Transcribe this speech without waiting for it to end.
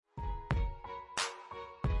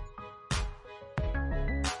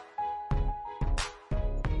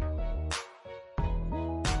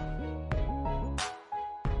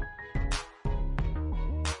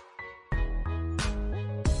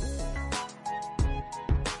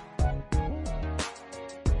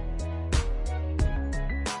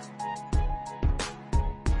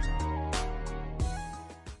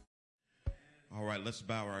right, let's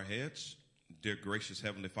bow our heads. Dear gracious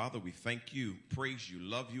Heavenly Father, we thank you, praise you,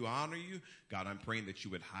 love you, honor you. God, I'm praying that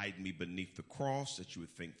you would hide me beneath the cross, that you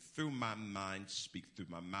would think through my mind, speak through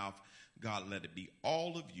my mouth. God, let it be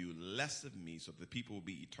all of you, less of me, so that people will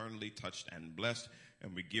be eternally touched and blessed.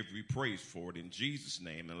 And we give you praise for it in Jesus'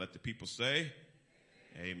 name. And let the people say,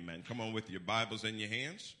 amen. Come on with your Bibles in your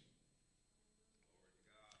hands.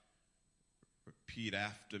 Repeat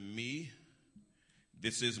after me.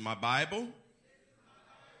 This is my Bible.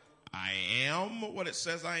 I am what it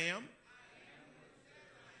says I am.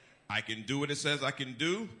 I can do what it says I can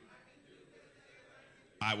do.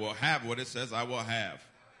 I will have what it says I will have.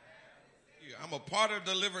 I'm a part of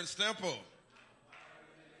Deliverance Temple,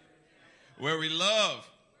 where we love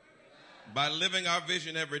by living our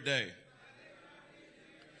vision every day.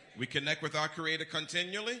 We connect with our Creator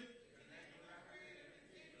continually.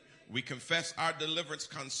 We confess our deliverance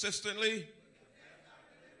consistently.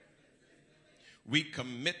 We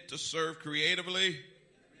commit to serve creatively.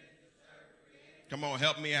 Come on,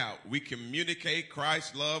 help me out. We communicate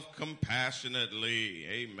Christ's love compassionately.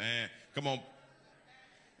 Amen. Come on.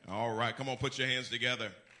 All right. Come on, put your hands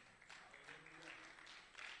together.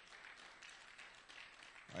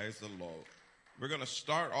 Praise the Lord. We're going to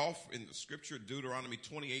start off in the scripture, Deuteronomy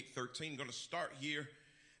 28:13. I'm going to start here,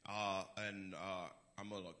 and I'm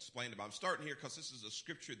going to explain about it. I'm starting here because this is a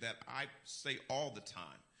scripture that I say all the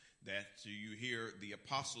time, that you hear the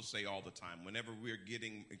apostles say all the time. Whenever we're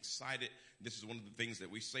getting excited, this is one of the things that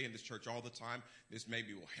we say in this church all the time. This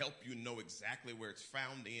maybe will help you know exactly where it's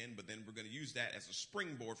found in, but then we're going to use that as a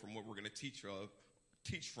springboard from what we're going to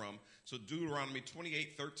teach from. So Deuteronomy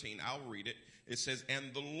 28:13, I'll read it. It says,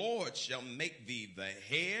 "And the Lord shall make thee the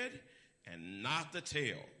head and not the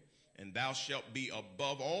tail, and thou shalt be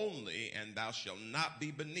above only, and thou shalt not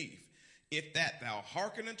be beneath. If that thou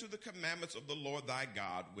hearken unto the commandments of the Lord thy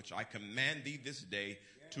God, which I command thee this day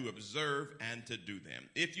to observe and to do them."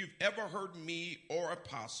 If you've ever heard me or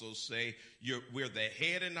apostles say, we're the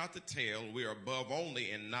head and not the tail, we're above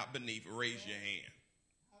only and not beneath, raise your hand.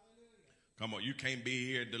 Come on, you can't be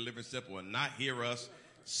here at Deliverance Temple and not hear us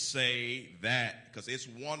say that, because it's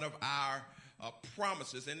one of our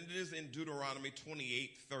promises, and it is in Deuteronomy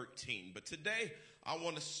 28:13. But today, I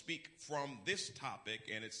want to speak from this topic,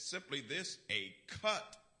 and it's simply this: a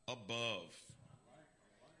cut above.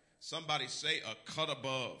 Somebody say a cut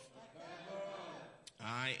above.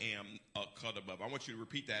 I am a cut above. I want you to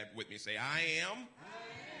repeat that with me. Say, I am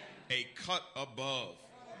a cut above.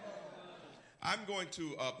 I'm going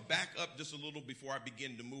to back up just a little before I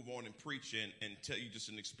begin to move on and preach and tell you just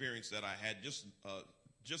an experience that I had just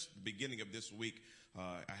the beginning of this week.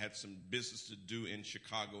 I had some business to do in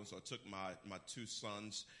Chicago, so I took my two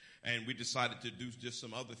sons, and we decided to do just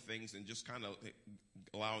some other things and just kind of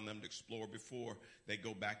allowing them to explore before they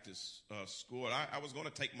go back to school. And I was going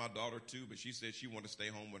to take my daughter too, but she said she wanted to stay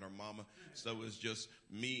home with her mama, so it was just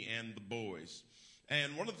me and the boys.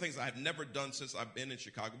 And one of the things I had never done since I've been in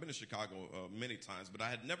Chicago, I've been in Chicago many times, but I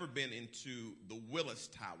had never been into the Willis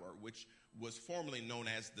Tower, which was formerly known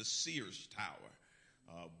as the Sears Tower.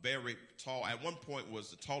 Very tall. At one point was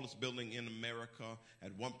the tallest building in America.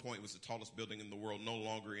 At one point it was the tallest building in the world, no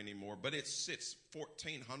longer anymore. But it sits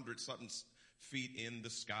 1,400 something feet in the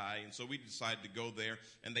sky. And so we decided to go there.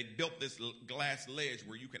 And they built this glass ledge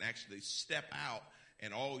where you can actually step out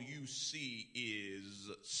and all you see is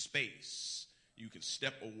space. You can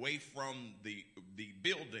step away from the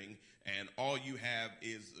building and all you have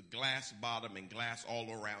is a glass bottom and glass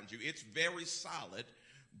all around you. It's very solid,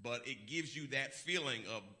 but it gives you that feeling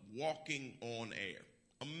of walking on air.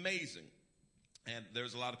 Amazing. And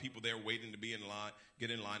there's a lot of people there waiting to be in line, get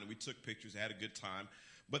in line, and we took pictures, had a good time.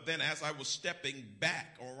 But then as I was stepping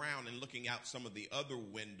back around and looking out some of the other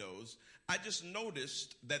windows, I just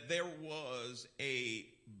noticed that there was a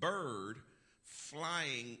bird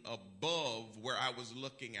flying above where I was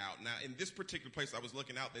looking out. Now, in this particular place I was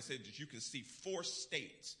looking out, they said that you can see 4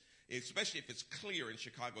 states. Especially if it's clear in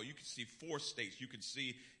Chicago, you can see 4 states. You can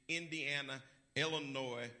see Indiana,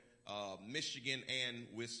 Illinois, Michigan, and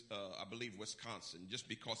I believe Wisconsin, just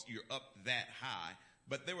because you're up that high.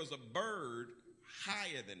 But there was a bird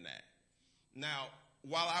higher than that. Now,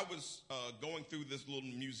 while I was going through this little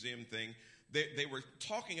museum thing, they were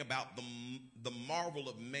talking about the marvel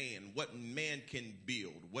of man, what man can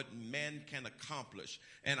build, what man can accomplish.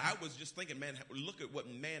 And I was just thinking, man, look at what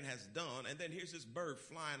man has done. And then here's this bird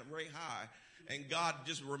flying very high. And God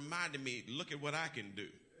just reminded me, look at what I can do.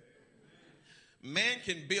 Man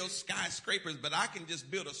can build skyscrapers, but I can just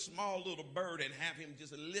build a small little bird and have him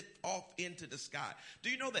just lift off into the sky. Do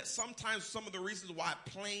you know that sometimes some of the reasons why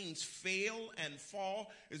planes fail and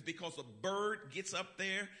fall is because a bird gets up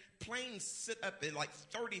there? Planes sit up at like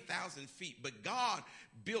 30,000 feet, but God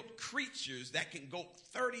built creatures that can go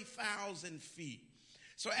 30,000 feet.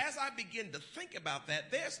 So as I begin to think about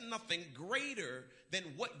that, there's nothing greater than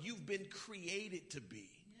what you've been created to be.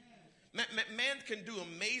 Man can do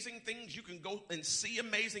amazing things. You can go and see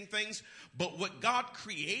amazing things. But what God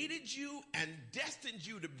created you and destined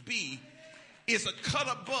you to be is a cut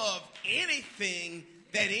above anything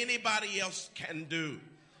that anybody else can do.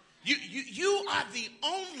 You are the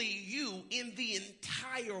only you in the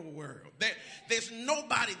entire world. There's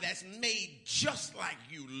nobody that's made just like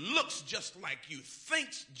you, looks just like you,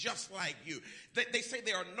 thinks just like you. They say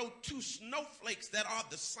there are no two snowflakes that are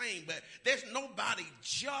the same, but there's nobody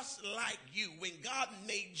just like you. When God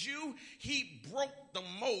made you, he broke the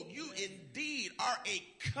mold. You indeed are a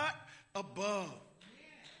cut above.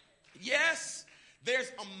 Yes.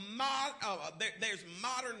 There's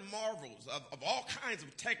modern marvels of all kinds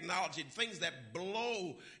of technology, things that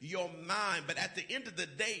blow your mind. But at the end of the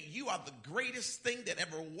day, you are the greatest thing that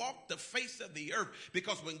ever walked the face of the earth.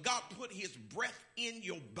 Because when God put his breath in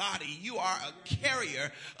your body, you are a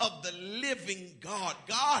carrier of the living God.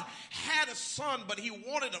 God had a son, but he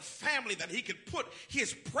wanted a family that he could put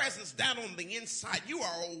his presence down on the inside. You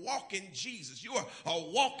are a walking Jesus. You are a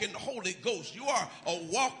walking Holy Ghost. You are a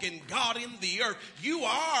walking God in the earth. You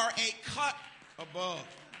are a cut above.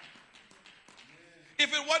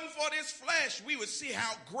 If it wasn't for this flesh, we would see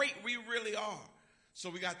how great we really are. So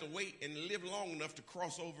we got to wait and live long enough to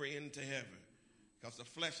cross over into heaven. Because the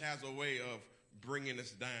flesh has a way of bringing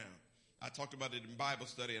us down. I talked about it in Bible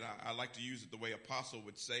study, and I like to use it the way Apostle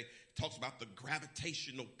would say. It talks about the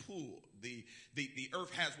gravitational pull. The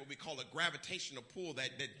earth has what we call a gravitational pull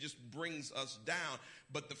that just brings us down.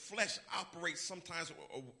 But the flesh operates sometimes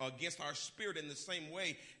against our spirit in the same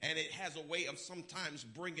way, and it has a way of sometimes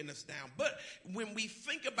bringing us down. But when we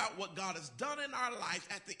think about what God has done in our life,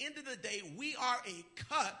 at the end of the day, we are a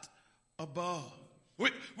cut above.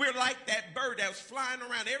 We're like that bird that was flying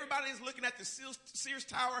around. Everybody's looking at the Sears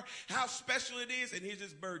Tower, how special it is, and here's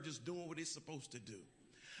this bird just doing what it's supposed to do.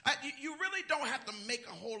 You really don't have to make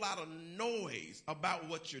a whole lot of noise about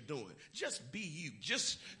what you're doing. Just be you.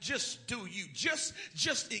 Just do you. Just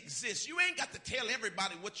exist. You ain't got to tell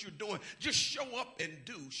everybody what you're doing. Just show up and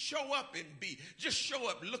do. Show up and be. Just show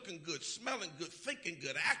up looking good, smelling good, thinking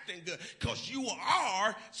good, acting good, because you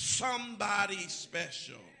are somebody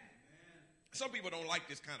special. Some people don't like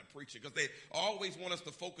this kind of preaching because they always want us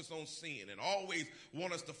to focus on sin and always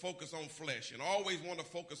want us to focus on flesh and always want to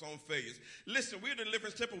focus on failures. Listen, we're the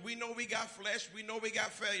Deliverance Temple. We know we got flesh. We know we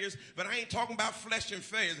got failures, but I ain't talking about flesh and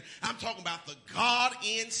failures. I'm talking about the God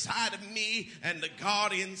inside of me and the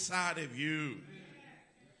God inside of you.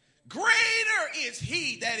 Greater is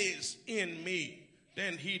he that is in me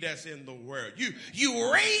than he that's in the world.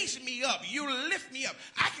 You raise me up. You lift me up.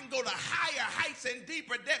 I can go to higher heights and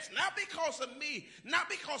deeper depths, not because of me, not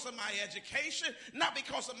because of my education, not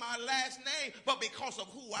because of my last name, but because of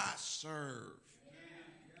who I serve.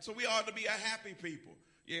 So we ought to be a happy people.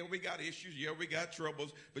 Yeah, we got issues. Yeah, we got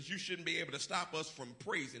troubles, but you shouldn't be able to stop us from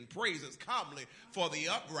praising. Praise is commonly for the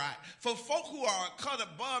upright. For folk who are a cut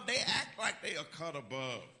above, they act like they are cut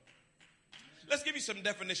above. Let's give you some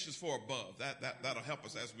definitions for above. That'll help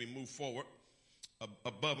us as we move forward.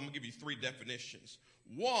 Above, I'm going to give you 3 definitions.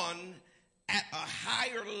 1, at a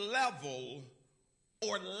higher level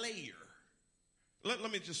or layer.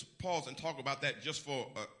 Let me just pause and talk about that just for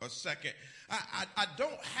a second. I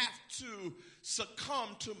don't have to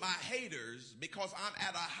succumb to my haters because I'm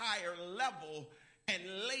at a higher level and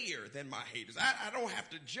layer than my haters. I don't have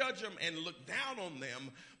to judge them and look down on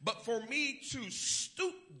them, but for me to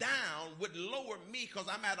stoop down would lower me because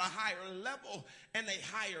I'm at a higher level and a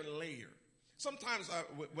higher layer. Sometimes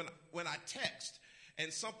when I text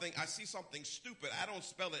and I see something stupid, I don't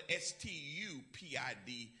spell it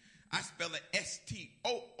S-T-U-P-I-D. I spell it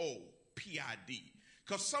S-T-O-O-P-I-D.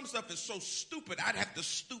 Because some stuff is so stupid, I'd have to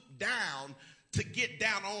stoop down to get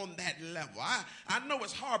down on that level. I know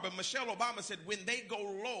it's hard, but Michelle Obama said, when they go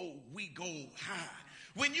low, we go high.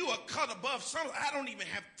 When you are cut above, I don't even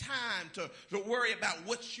have time to worry about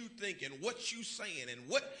what you think and what you saying and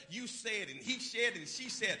what you said and he said and she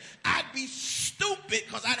said. I'd be stupid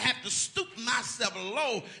because I'd have to stoop myself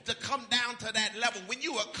low to come down to that level. When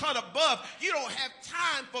you are cut above, you don't have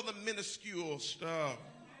time for the minuscule stuff.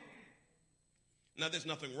 Now, there's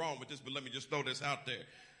nothing wrong with this, but let me just throw this out there.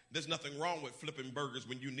 There's nothing wrong with flipping burgers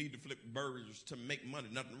when you need to flip burgers to make money.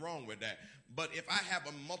 Nothing wrong with that. But if I have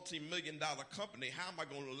a multi-million-dollar company, how am I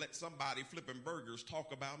going to let somebody flipping burgers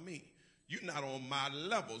talk about me? You're not on my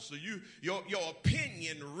level. So your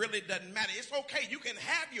opinion really doesn't matter. It's okay. You can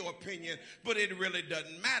have your opinion, but it really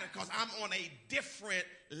doesn't matter because I'm on a different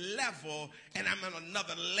level and I'm on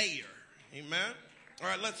another layer. Amen. All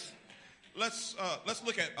right, let's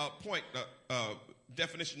look at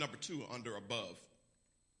definition number 2 under above.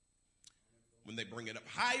 When they bring it up,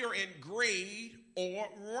 higher in grade or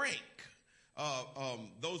rank.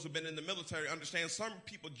 Those who've been in the military understand some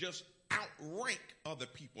people just outrank other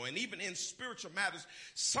people. And even in spiritual matters,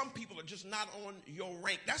 some people are just not on your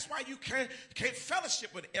rank. That's why you can't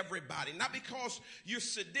fellowship with everybody. Not because you're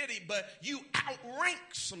sedity, but you outrank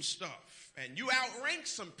some stuff. And you outrank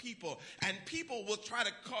some people. And people will try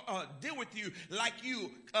to deal with you like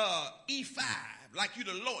you E5. Like you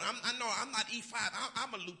the Lord. I know I'm not E5.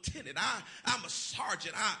 I'm a lieutenant. I'm a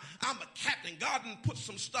sergeant. I'm a captain. God done put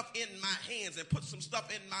some stuff in my hands and put some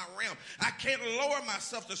stuff in my realm. I can't lower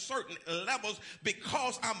myself to certain levels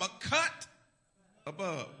because I'm a cut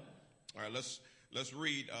above. All right, let's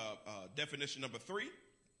read definition number 3.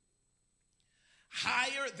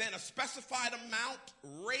 Higher than a specified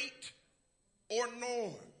amount, rate, or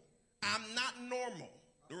norm. I'm not normal.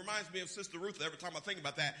 It reminds me of Sister Ruth every time I think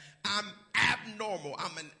about that. I'm abnormal.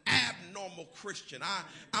 I'm an abnormal Christian.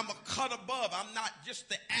 I'm a cut above. I'm not just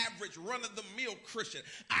the average run-of-the-mill Christian.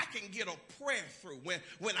 I can get a prayer through.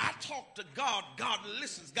 When I talk to God, God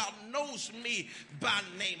listens. God knows me by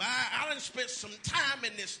name. I done spent some time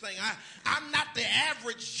in this thing. I'm not the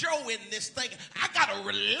average Joe in this thing. I got a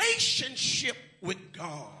relationship with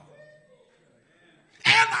God.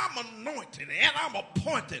 And I'm anointed, and I'm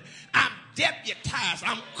appointed. I'm deputized.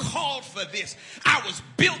 I'm called for this. I was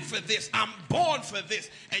built for this. I'm born for this.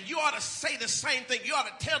 And you ought to say the same thing. You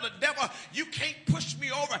ought to tell the devil, you can't push me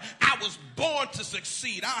over. I was born to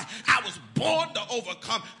succeed. I was born to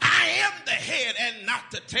overcome. I am the head and not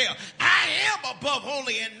the tail. I am above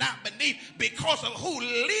only and not beneath because of who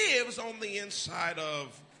lives on the inside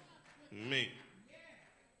of me.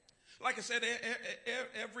 Like I said,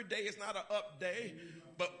 every day is not an up day,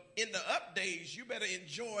 but in the up days, you better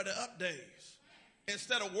enjoy the up days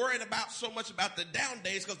instead of worrying about so much about the down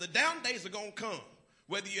days, because the down days are going to come.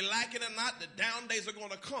 Whether you like it or not, the down days are going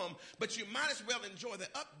to come, but you might as well enjoy the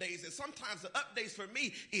up days. And sometimes the up days for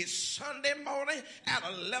me is Sunday morning at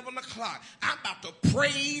 11 o'clock. I'm about to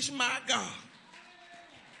praise my God.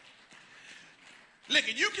 Look,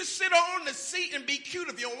 you can sit on the seat and be cute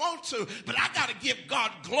if you want to, but I got to give God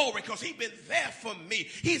glory because he's been there for me.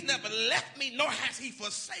 He's never left me, nor has he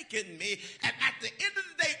forsaken me. And at the end of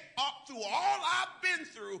the day, through all I've been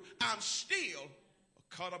through, I'm still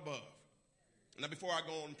a cut above. Now, before I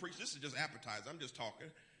go on and preach, this is just appetizer. I'm just talking.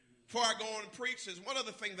 Before I go on and preach, there's one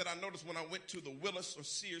other thing that I noticed when I went to the Willis or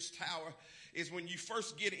Sears Tower is when you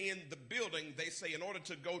first get in the building, they say in order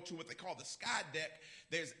to go to what they call the sky deck,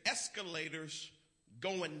 there's escalators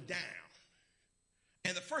going down.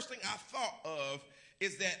 And the first thing I thought of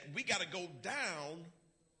is that we got to go down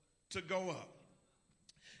to go up.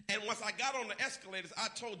 And once I got on the escalators, I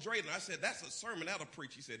told Drayden, I said, that's a sermon that'll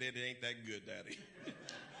preach. He said, it ain't that good, Daddy.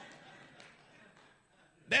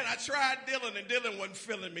 Then I tried Dylan, and Dylan wasn't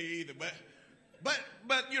feeling me either.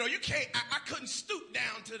 But you know, you can't, I couldn't stoop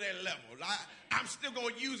down to their level. I'm still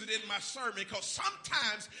going to use it in my sermon because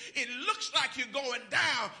sometimes it looks like you're going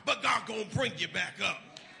down, but God going to bring you back up.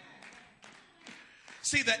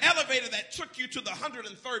 See, the elevator that took you to the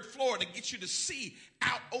 103rd floor to get you to see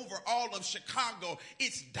out over all of Chicago,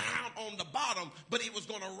 it's down on the bottom, but it was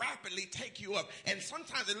going to rapidly take you up. And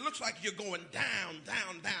sometimes it looks like you're going down,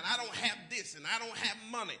 down, down. I don't have this, and I don't have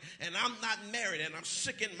money, and I'm not married, and I'm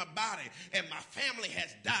sick in my body, and my family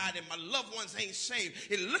has died, and my loved ones ain't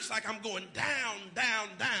saved. It looks like I'm going down, down,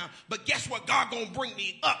 down. But guess what? God going to bring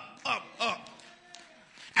me up, up, up.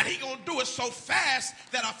 And he going to do it so fast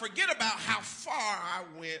that I forget about how far I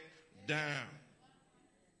went down.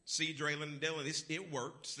 See, Draylen and Dylan, it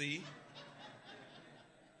worked, see?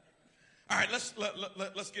 All right,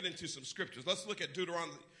 let's get into some scriptures. Let's look at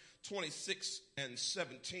Deuteronomy 26 and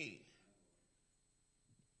 17.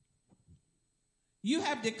 You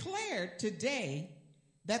have declared today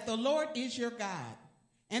that the Lord is your God,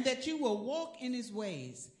 and that you will walk in his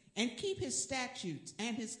ways and keep his statutes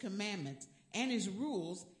and his commandments and his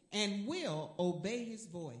rules, and will obey his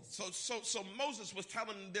voice. So Moses was telling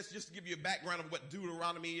them this, just to give you a background of what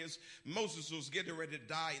Deuteronomy is. Moses was getting ready to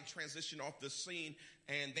die and transition off the scene,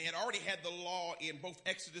 and they had already had the law in both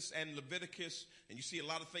Exodus and Leviticus, and you see a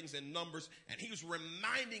lot of things in Numbers, and he was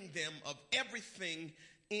reminding them of everything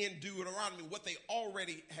in Deuteronomy what they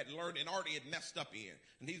already had learned and already had messed up in.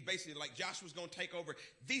 And he's basically like, Joshua's going to take over.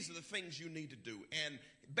 These are the things you need to do. And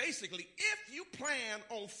basically, if you plan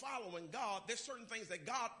on following God, there's certain things that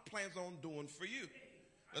God plans on doing for you.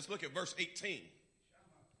 Let's look at verse 18.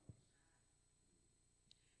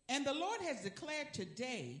 And the Lord has declared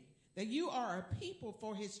today that you are a people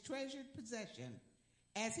for his treasured possession,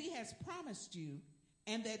 as he has promised you,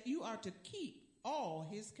 and that you are to keep all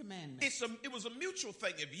his commandments. It was a mutual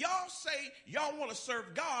thing. If y'all say y'all want to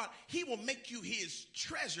serve God, he will make you his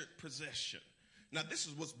treasured possession. Now, this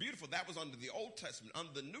is what's beautiful. That was under the Old Testament.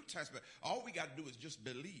 Under the New Testament, all we got to do is just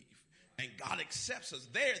believe. And God accepts us.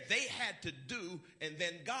 There, they had to do, and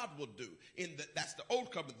then God will do. That's the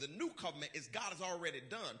old covenant. The new covenant is God has already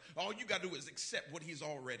done. All you got to do is accept what he's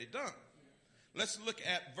already done. Let's look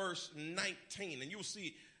at verse 19, and you'll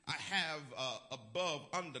see I have above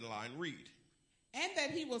underline, read. And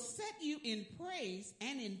that he will set you in praise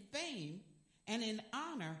and in fame and in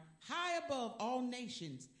honor high above all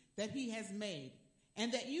nations that he has made,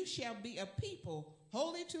 and that you shall be a people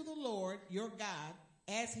holy to the Lord your God,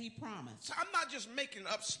 as he promised. So I'm not just making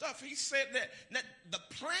up stuff. He said that the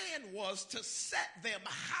plan was to set them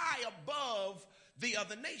high above the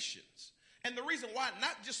other nations. And the reason why,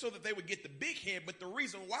 not just so that they would get the big head, but the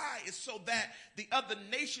reason why is so that the other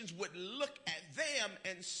nations would look at them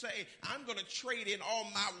and say, I'm going to trade in all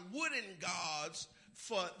my wooden gods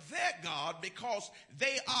for their God because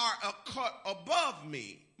they are a cut above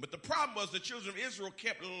me. But the problem was the children of Israel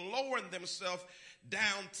kept lowering themselves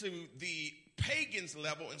down to the pagans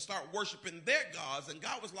level and start worshiping their gods. And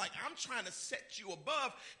God was like, I'm trying to set you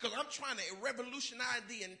above because I'm trying to revolutionize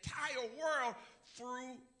the entire world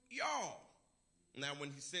through y'all. Now,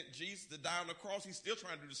 when he sent Jesus to die on the cross, he's still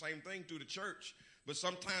trying to do the same thing through the church. But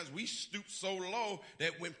sometimes we stoop so low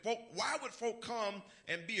that why would folk come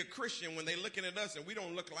and be a Christian when they're looking at us and we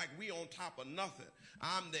don't look like we on top of nothing?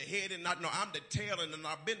 I'm the head and I'm the tail, and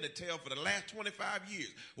I've been the tail for the last 25 years.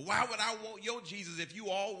 Why would I want your Jesus if you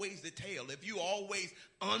always the tail, if you always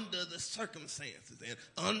under the circumstances and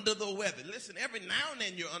under the weather? Listen, every now and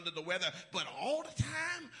then you're under the weather, but all the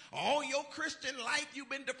time, all your Christian life you've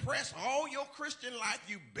been depressed, all your Christian life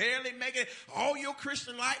you barely make it, all your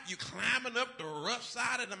Christian life you climbing up the rough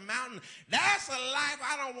side of the mountain. That's a life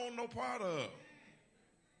I don't want no part of.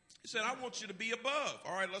 He said, I want you to be above.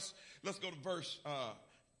 All right, let's go to verse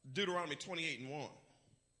Deuteronomy 28:1.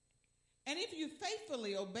 And if you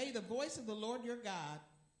faithfully obey the voice of the Lord your God,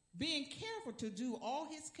 being careful to do all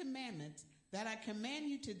his commandments that I command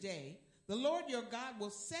you today, the Lord your God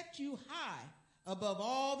will set you high above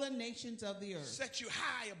all the nations of the earth. Set you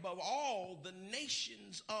high above all the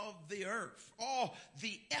nations of the earth. All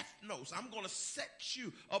the ethnos. I'm going to set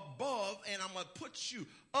you above, and I'm going to put you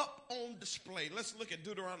up on display. Let's look at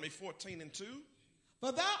Deuteronomy 14:2.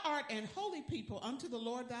 For thou art an holy people unto the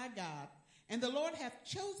Lord thy God, and the Lord hath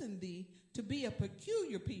chosen thee to be a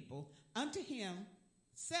peculiar people unto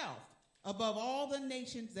himself above all the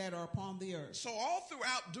nations that are upon the earth. So all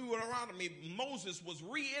throughout Deuteronomy, Moses was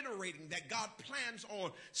reiterating that God plans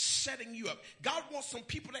on setting you up. God wants some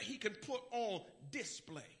people that he can put on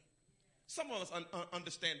display. Some of us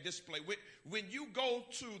understand display. When you go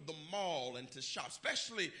to the mall and to shop,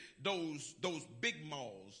 especially those big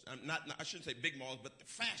malls, I shouldn't say big malls, but the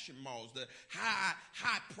fashion malls, the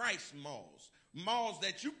high price malls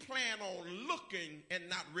that you plan on looking and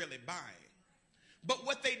not really buying. But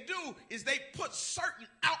what they do is they put certain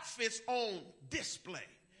outfits on display.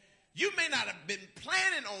 You may not have been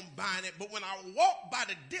planning on buying it, but when I walked by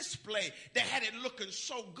the display that had it looking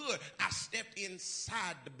so good, I stepped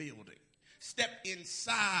inside the building. Stepped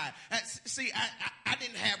inside. See, I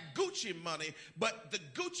didn't have Gucci money, but the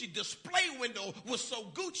Gucci display window was so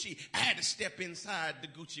Gucci, I had to step inside the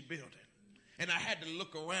Gucci building. And I had to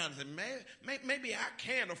look around and say, man, maybe I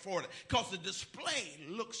can afford it because the display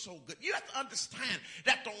looks so good. You have to understand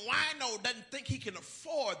that the wino doesn't think he can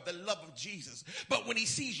afford the love of Jesus. But when he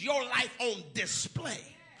sees your life on display,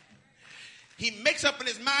 he makes up in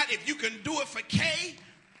his mind, if you can do it for Kay,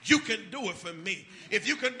 you can do it for me. If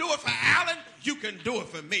you can do it for Alan, you can do it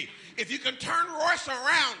for me. If you can turn Royce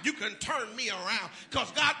around, you can turn me around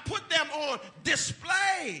because God put them on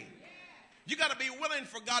display. You got to be willing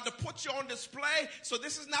for God to put you on display. So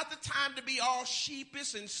this is not the time to be all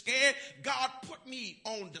sheepish and scared. God put me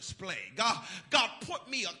on display. God put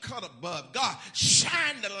me a cut above. God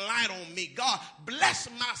shine the light on me. God bless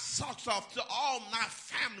my socks off to all my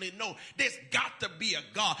family know there's got to be a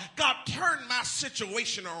God. God turn my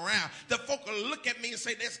situation around. The folk will look at me and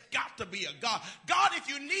say there's got to be a God. God, if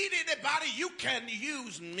you need anybody, you can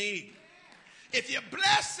use me. If you're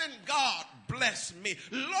blessing God, bless me.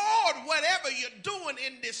 Lord, whatever you're doing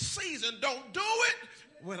in this season, don't do it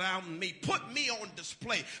without me. Put me on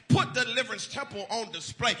display. Put Deliverance Temple on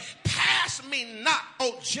display. Pass me not,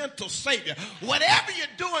 oh gentle Savior. Whatever you're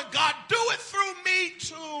doing, God, do it through me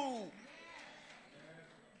too.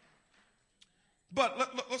 But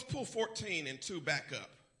let's pull 14 and 2 back up.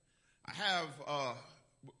 I have,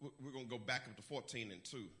 we're going to go back up to 14 and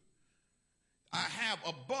 2. I have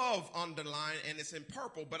above underlined, and it's in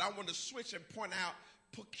purple, but I want to switch and point out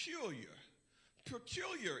peculiar.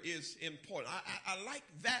 Peculiar is important. I like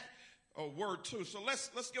that word too. So let's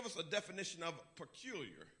give us a definition of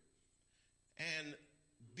peculiar. And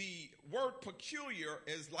the word peculiar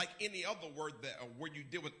is like any other word that where you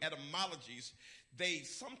deal with etymologies.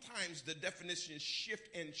 Sometimes the definitions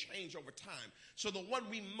shift and change over time. So the one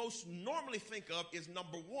we most normally think of is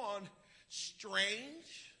number one,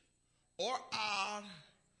 strange or odd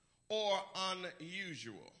or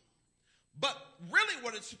unusual. But really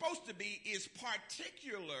what it's supposed to be is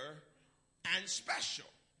particular and special.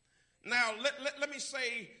 Now, let me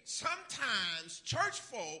say, sometimes church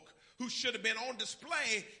folk who should have been on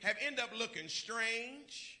display have ended up looking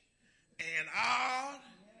strange and odd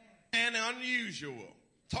and unusual.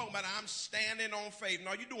 Talking about I'm standing on faith.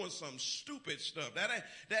 No, you're doing some stupid stuff.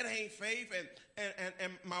 That ain't faith.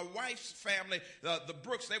 And my wife's family, the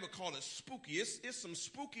Brooks, they would call it spooky. It's some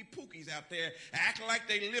spooky pookies out there acting like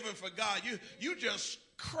they living for God. You just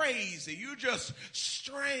crazy. You just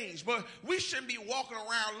strange. But we shouldn't be walking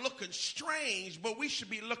around looking strange, but we should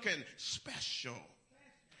be looking special.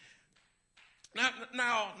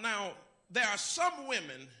 Now, there are some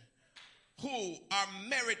women who are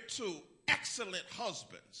married to excellent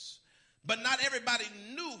husbands, but not everybody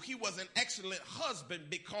knew he was an excellent husband,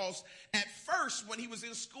 because at first when he was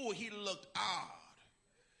in school he looked odd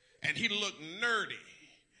and he looked nerdy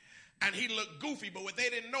and he looked goofy, but what they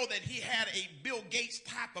didn't know that he had a Bill Gates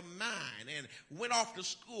type of mind and went off to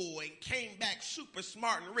school and came back super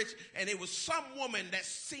smart and rich, and it was some woman that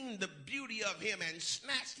seen the beauty of him and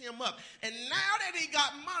snatched him up, and now that he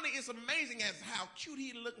got money, it's amazing as how cute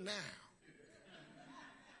he look now.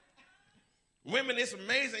 Women, it's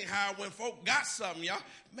amazing how when folk got something, y'all,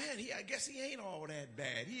 man, I guess he ain't all that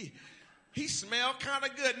bad. He smelled kind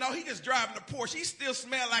of good. No, he just driving a Porsche. He still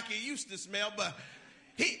smell like he used to smell, but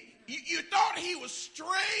you thought he was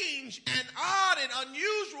strange and odd and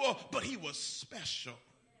unusual, but he was special.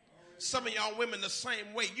 Some of y'all women the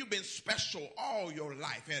same way. You've been special all your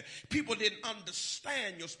life, and people didn't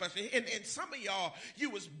understand your special. And some of y'all, you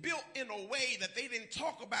was built in a way that they didn't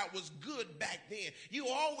talk about was good back then. You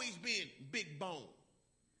always been big bone,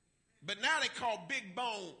 but now they call big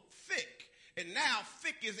bone thick. And now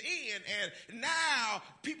thick is in, and now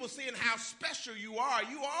people seeing how special you are.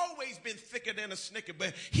 You always been thicker than a Snicker,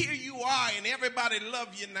 but here you are, and everybody love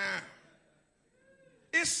you now.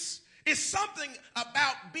 It's something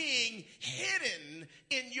about being hidden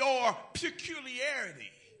in your peculiarity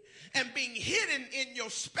and being hidden in your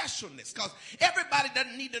specialness, because everybody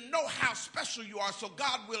doesn't need to know how special you are, so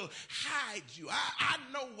God will hide you. I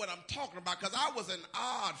know what I'm talking about, because I was an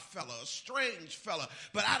odd fella, a strange fella,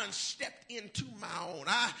 but I done stepped into my own.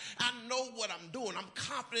 I know what I'm doing. I'm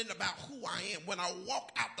confident about who I am. When I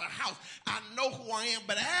walk out the house, I know who I am,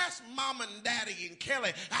 but ask Mom and Daddy and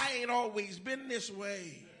Kelly, I ain't always been this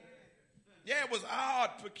way. Yeah, it was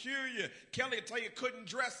odd, peculiar. Kelly will tell you couldn't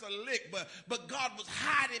dress a lick, but God was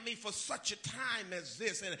hiding me for such a time as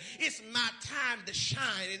this. And it's my time to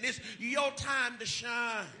shine, and it's your time to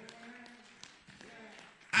shine.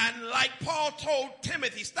 And like Paul told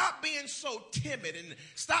Timothy, stop being so timid and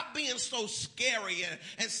stop being so scary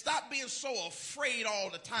and stop being so afraid all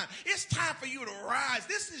the time. It's time for you to rise.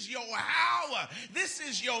 This is your hour. This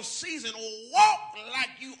is your season. Walk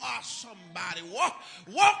like you are somebody.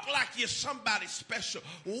 Walk like you're somebody special.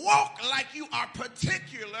 Walk like you are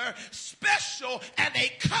particular, special, and a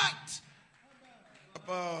cut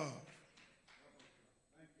above.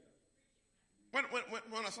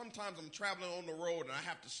 When sometimes I'm traveling on the road and I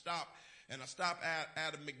have to stop, and I stop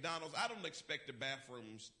at a McDonald's, I don't expect the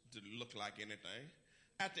bathrooms to look like anything.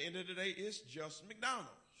 At the end of the day, it's just McDonald's.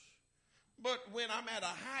 But when I'm at a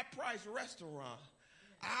high-priced restaurant,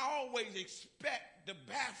 I always expect the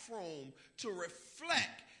bathroom to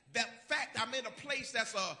reflect that fact I'm in a place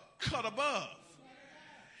that's a cut above.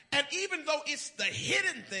 And even though it's the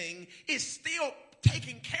hidden thing, it's still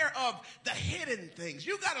taking care of the hidden things.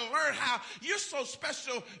 You got to learn how you're so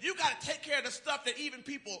special. You got to take care of the stuff that even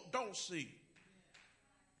people don't see.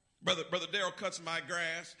 Brother Darrell cuts my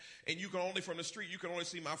grass, and you can only from the street, you can only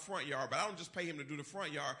see my front yard, but I don't just pay him to do the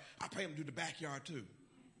front yard. I pay him to do the backyard too,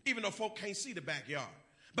 even though folk can't see the backyard.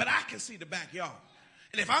 but I can see the backyard.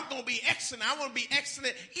 And if I'm going to be excellent, I want to be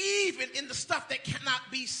excellent even in the stuff that cannot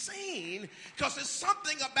be seen, because there's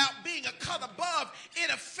something about being a cut above.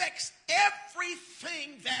 It affects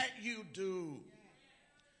everything that you do.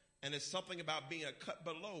 And there's something about being a cut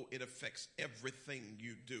below. It affects everything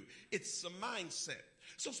you do. It's a mindset.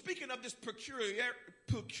 So speaking of this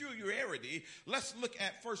peculiarity, let's look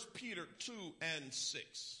at 1 Peter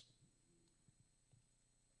 2:6.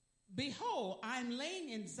 Behold, I'm laying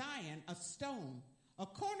in Zion a stone, a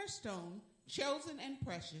cornerstone, chosen and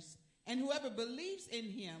precious, and whoever believes in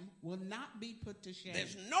him will not be put to shame.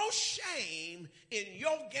 There's no shame in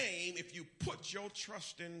your game if you put your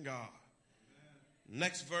trust in God. Amen.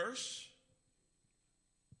 Next verse.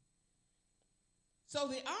 So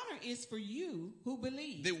the honor is for you who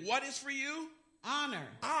believe. The what is for you? Honor.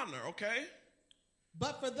 Honor, okay.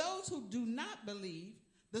 But for those who do not believe,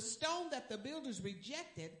 the stone that the builders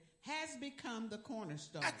rejected has become the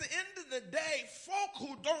cornerstone. At the end of the day, folk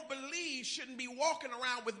who don't believe shouldn't be walking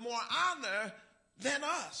around with more honor than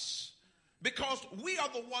us, because we are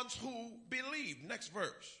the ones who believe. Next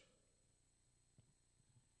verse.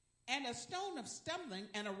 And a stone of stumbling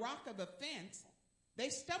and a rock of offense, they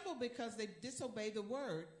stumble because they disobey the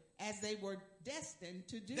word, as they were destined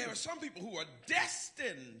to do. There are some people who are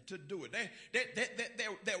destined to do it.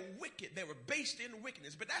 They're wicked. They were based in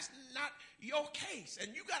wickedness. But that's not your case.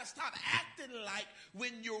 And you got to stop acting like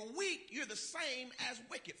when you're weak, you're the same as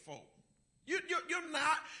wicked folk. You're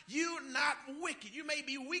not wicked. You may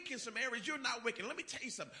be weak in some areas. You're not wicked. Let me tell you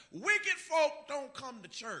something. Wicked folk don't come to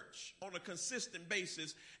church on a consistent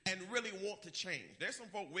basis and really want to change. There's some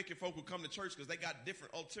wicked folk who come to church because they got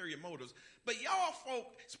different ulterior motives. But y'all folk,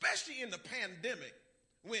 especially in the pandemic,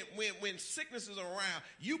 when sickness is around,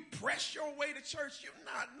 you press your way to church. You're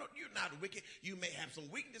not wicked. You may have some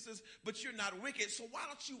weaknesses, but you're not wicked. So why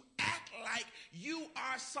don't you act like you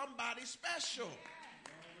are somebody special?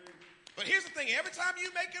 But here's the thing. Every time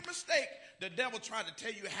you make a mistake, the devil tries to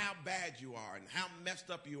tell you how bad you are and how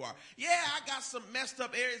messed up you are. Yeah, I got some messed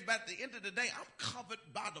up areas, but at the end of the day, I'm covered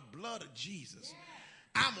by the blood of Jesus.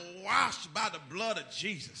 I'm washed by the blood of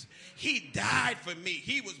Jesus. He died for me.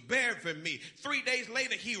 He was buried for me. 3 days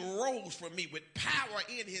later, he rose for me with power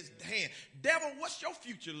in his hand. Devil, what's your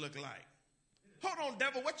future look like? Hold on,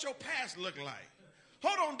 devil, what's your past look like?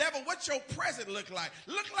 Hold on, devil, what's your present look like?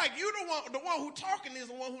 Look like you the one who talking is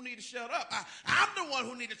the one who need to shut up. I'm the one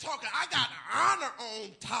who need to talk. I got honor on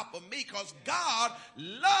top of me because God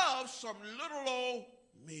loves some little old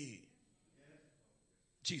me.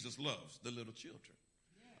 Jesus loves the little children.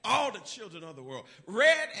 All the children of the world.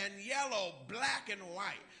 Red and yellow, black and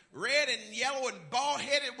white. Red and yellow and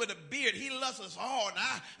bald-headed with a beard. He loves us all. And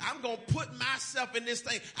I'm going to put myself in this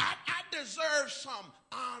thing. I deserve some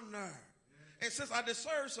honor. And since I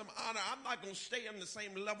deserve some honor, I'm not going to stay on the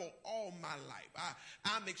same level all my life.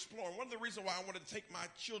 I'm exploring. One of the reasons why I wanted to take my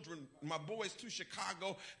children, my boys, to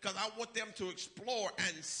Chicago, because I want them to explore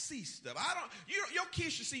and see stuff. Your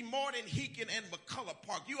kids should see more than Heacon and McCullough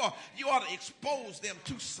Park. You ought to expose them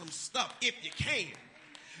to some stuff if you can,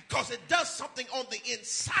 because it does something on the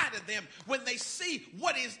inside of them when they see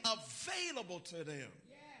what is available to them.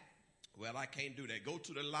 Well, I can't do that. Go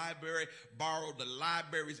to the library, borrow the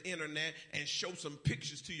library's internet, and show some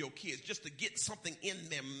pictures to your kids just to get something in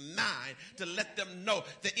their mind to let them know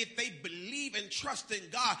that if they believe and trust in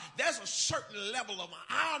God, there's a certain level of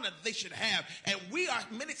honor they should have. And we are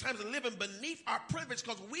many times living beneath our privilege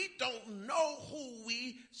because we don't know who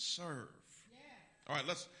we serve. Yeah. All right,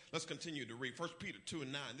 let's continue to read. 1 Peter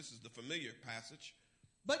 2:9. This is the familiar passage.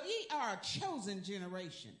 But ye are a chosen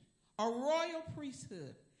generation, a royal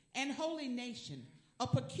priesthood, and holy nation, a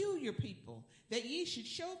peculiar people, that ye should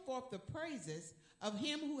show forth the praises of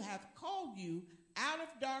him who hath called you out of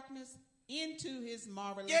darkness into his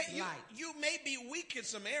marvelous light. You may be weak in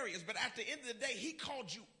some areas, but at the end of the day, he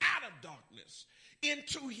called you out of darkness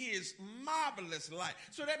into his marvelous light.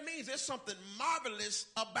 So that means there's something marvelous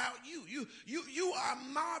about you. You are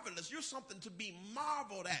marvelous. You're something to be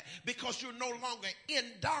marveled at because you're no longer in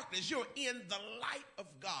darkness. You're in the light of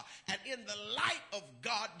God. And in the light of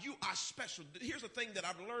God, you are special. Here's the thing that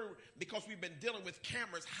I've learned because we've been dealing with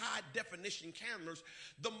cameras, high definition cameras.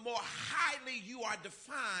 The more highly you are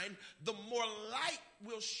defined, the more light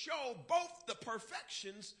will show both the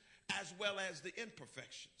perfections as well as the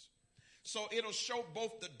imperfections. So it'll show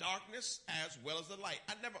both the darkness as well as the light.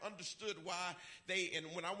 I never understood why and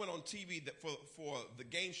when I went on TV for the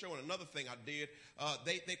game show and another thing I did,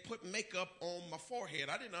 they put makeup on my forehead.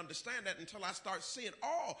 I didn't understand that until I started seeing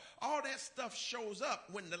all that stuff shows up.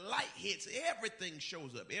 When the light hits, everything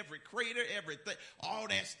shows up. Every crater, everything, all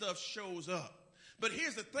that stuff shows up. But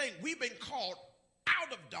here's the thing. We've been called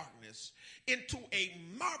out of darkness into a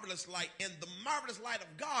marvelous light. And the marvelous light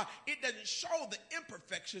of God, it doesn't show the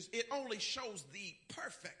imperfections. It only shows the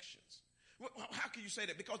perfections. How can you say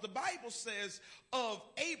that? Because the Bible says of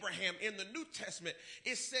Abraham in the New Testament,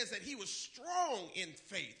 it says that he was strong in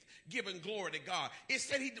faith, giving glory to God. It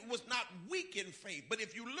said he was not weak in faith. But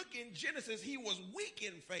if you look in Genesis, he was weak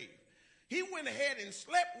in faith. He went ahead and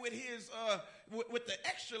slept with with the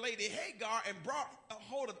extra lady Hagar and brought a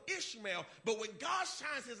hold of Ishmael. But when God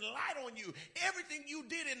shines his light on you, everything you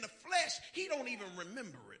did in the flesh, he don't even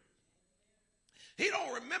remember it. He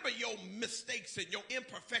don't remember your mistakes and your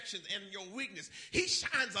imperfections and your weakness. He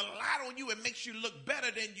shines a light on you and makes you look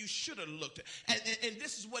better than you should have looked. And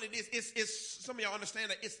this is what it is. It's some of y'all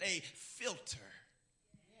understand that it's a filter.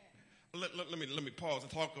 Let me pause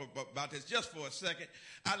and talk about this just for a second.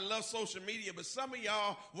 I love social media, but some of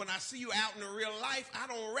y'all, when I see you out in the real life, I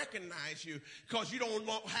don't recognize you because you don't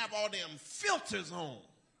have all them filters on.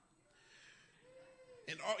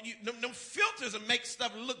 And them filters will make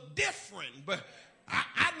stuff look different. But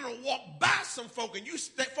I didn't walk by some folk and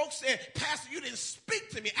folks said, Pastor, you didn't speak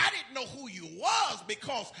to me. I didn't know who you was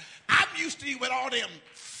because I'm used to you with all them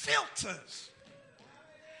filters.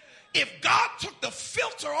 If God took the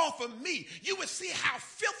filter off of me, you would see how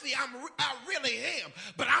filthy I really am.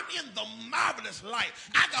 But I'm in the marvelous light.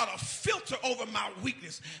 I got a filter over my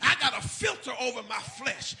weakness. I got a filter over my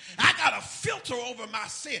flesh. I got a filter over my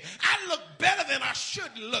sin. I look better than I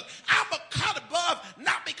should look. I'm a cut above,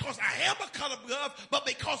 not because I am a cut above, but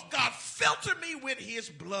because God filtered me with his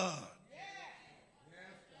blood.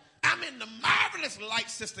 I'm in the marvelous light,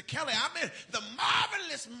 Sister Kelly. I'm in the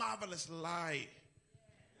marvelous light.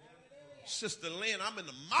 Sister Lynn, I'm in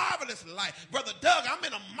the marvelous light. Brother Doug, I'm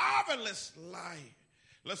in a marvelous light.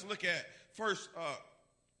 Let's look at First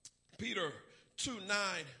Peter 2:9.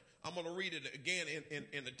 I'm going to read it again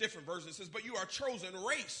in a different version. It says, but you are a chosen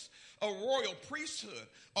race, a royal priesthood,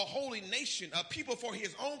 a holy nation, a people for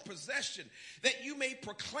his own possession, that you may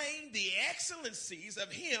proclaim the excellencies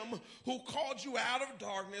of him who called you out of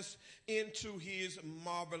darkness into his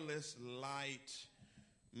marvelous light.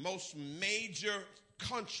 Most major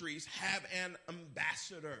countries have an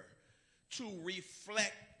ambassador to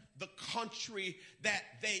reflect the country that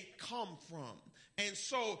they come from. And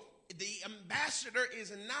so the ambassador is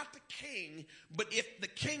not the king, but if the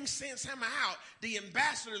king sends him out, the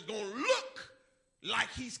ambassador is going to look like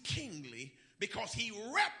he's kingly because he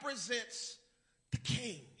represents the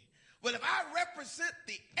king. Well, if I represent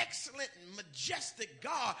the excellent and majestic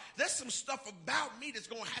God, there's some stuff about me that's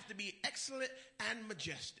going to have to be excellent and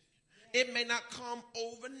majestic. It may not come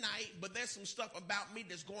overnight, but there's some stuff about me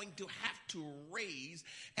that's going to have to raise.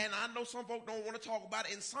 And I know some folks don't want to talk about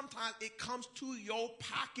it, and sometimes it comes to your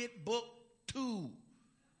pocketbook too.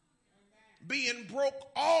 Being broke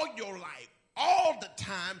all your life, all the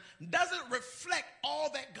time, doesn't reflect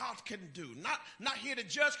all that God can do. Not here to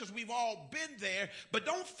judge because we've all been there, but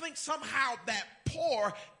don't think somehow that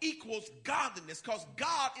poor equals godliness, because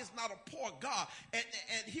God is not a poor God. And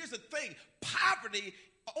here's the thing, poverty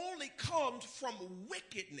only comes from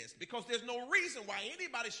wickedness, because there's no reason why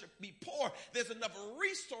anybody should be poor. There's enough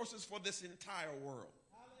resources for this entire world.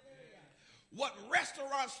 Hallelujah. What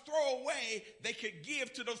restaurants throw away, they could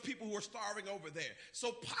give to those people who are starving over there.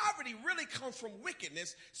 So poverty really comes from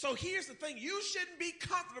wickedness. So here's the thing, you shouldn't be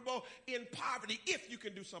comfortable in poverty if you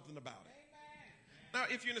can do something about it. Amen.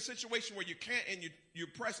 Now, if you're in a situation where you can't and you're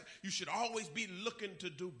pressing, you should always be looking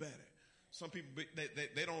to do better. Some people,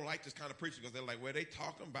 they don't like this kind of preaching because they're like, well, they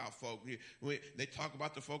talking about folk. They talk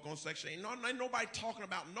about the folk on Section 8. No, ain't nobody talking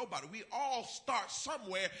about nobody. We all start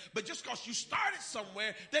somewhere, but just because you started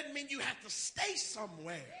somewhere doesn't mean you have to stay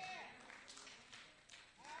somewhere.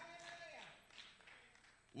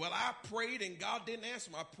 Well, I prayed and God didn't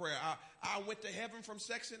answer my prayer. I went to heaven from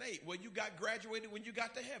Section 8. Well, you got graduated when you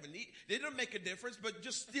got to heaven. It didn't make a difference, but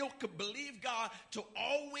just still could believe God to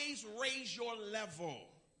always raise your level.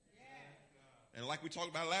 And like we talked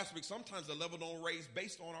about last week, sometimes the level don't raise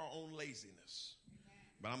based on our own laziness.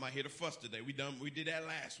 But I'm not here to fuss today. We did that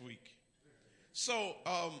last week. So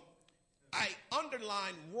I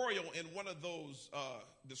underlined royal in one of those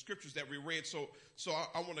the scriptures that we read. So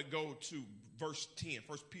I want to go to verse 10,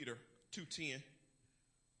 1 Peter 2:10.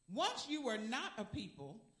 Once you were not a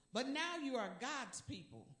people, but now you are God's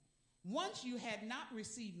people. Once you had not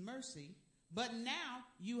received mercy, but now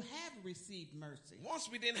you have received mercy. Once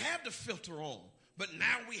we didn't have the filter on, but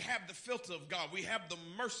now we have the filter of God. We have the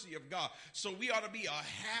mercy of God. So we ought to be a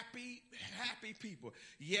happy, happy people.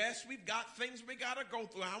 Yes, we've got things we got to go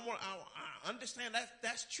through. I understand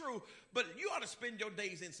that's true, but you ought to spend your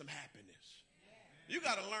days in some happiness. You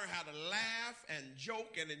got to learn how to laugh and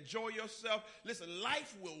joke and enjoy yourself. Listen,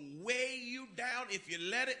 life will weigh you down if you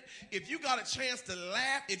let it. If you got a chance to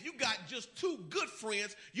laugh, if you got just two good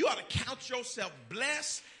friends, you ought to count yourself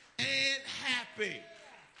blessed and happy.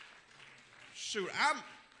 Shoot, I'm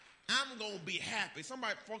going to be happy.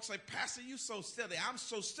 Somebody, folks say, Pastor, you so silly. I'm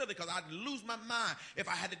so silly because I'd lose my mind if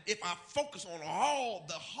I focus on all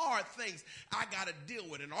the hard things I got to deal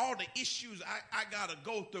with and all the issues I got to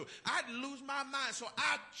go through. I'd lose my mind. So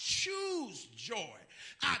I choose joy.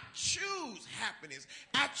 I choose happiness.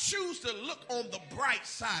 I choose to look on the bright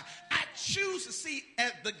side. I choose to see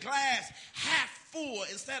at the glass half full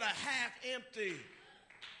instead of half empty.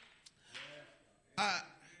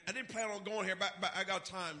 I didn't plan on going here, but I got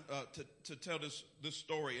time to tell this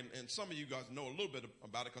story, and some of you guys know a little bit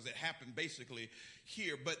about it because it happened basically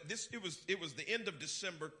here. But it was the end of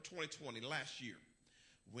December 2020, last year,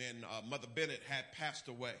 when Mother Bennett had passed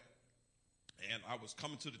away, and I was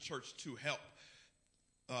coming to the church to help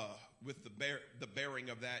with the bearing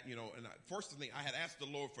of that, you know. And first thing, I had asked the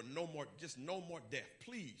Lord for no more death,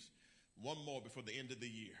 please, one more before the end of the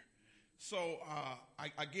year. So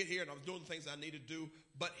I get here and I was doing the things I need to do,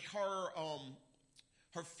 but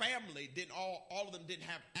her family didn't all of them didn't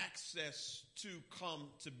have access to come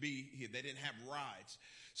to be here. They didn't have rides.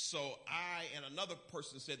 So I and another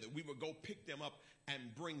person said that we would go pick them up and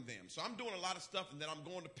bring them. So I'm doing a lot of stuff, and then I'm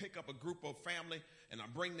going to pick up a group of family and I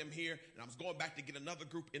bring them here, and I was going back to get another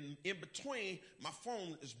group. In between, my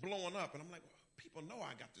phone is blowing up, and I'm like, people know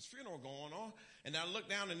I got this funeral going on. And I looked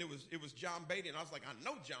down, and it was John Beatty, and I was like, I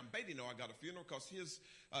know John Beatty know I got a funeral because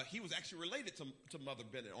he was actually related to Mother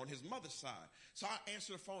Bennett on his mother's side. So I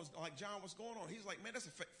answered the phone, like, John, what's going on? He's like, man, that's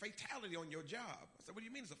a fatality on your job. I said, what do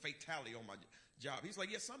you mean it's a fatality on my job? He's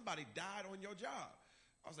like, yeah, somebody died on your job.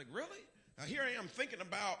 I was like, really? Now here I am thinking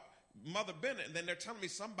about Mother Bennett, and then they're telling me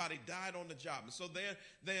somebody died on the job. And so then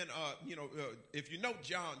if you know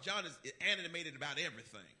John is animated about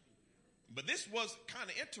everything. But this was kind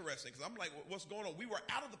of interesting because I'm like, what's going on? We were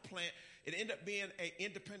out of the plant. It ended up being an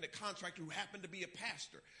independent contractor who happened to be a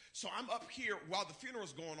pastor. So I'm up here while the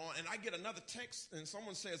funeral's going on, and I get another text, and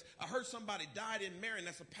someone says, I heard somebody died in Marion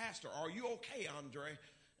that's a pastor. Are you okay, Andre?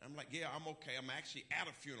 And I'm like, yeah, I'm okay. I'm actually at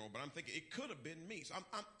a funeral, but I'm thinking it could have been me. So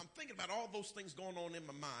I'm thinking about all those things going on in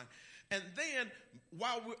my mind. And then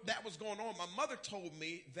while that was going on, my mother told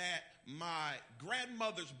me that my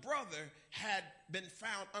grandmother's brother had been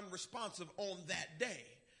found unresponsive on that day.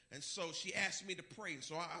 And so she asked me to pray.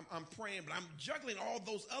 So I'm praying, but I'm juggling all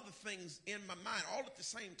those other things in my mind all at the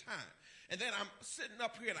same time. And then I'm sitting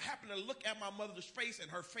up here, and I happen to look at my mother's face, and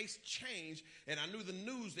her face changed, and I knew the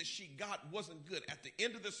news that she got wasn't good. At the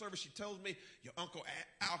end of the service, she tells me, your Uncle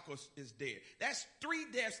Alcos is dead. That's 3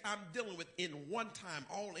 deaths I'm dealing with in one time,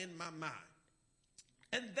 all in my mind.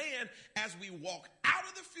 And then, as we walk out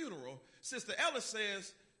of the funeral, Sister Ella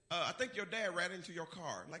says, I think your dad ran into your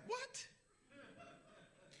car. I'm like, what?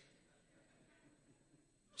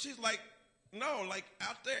 She's like, no, like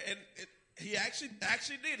out there, and he actually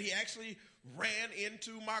did. He actually ran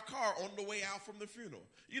into my car on the way out from the funeral.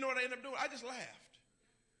 You know what I ended up doing? I just laughed.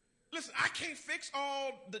 Listen, I can't fix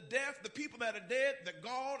all the death, the people that are dead, they're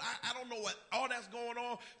gone. I don't know what all that's going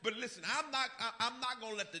on. But listen, I'm not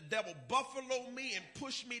going to let the devil buffalo me and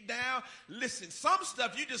push me down. Listen, some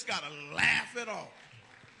stuff you just got to laugh it off.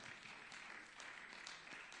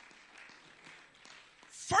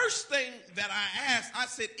 First thing that I asked, I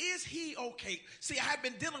said, is he okay? See, I had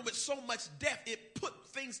been dealing with so much death, it put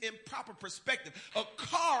things in proper perspective. A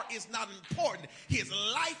car is not important. His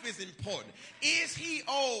life is important. Is he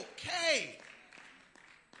okay?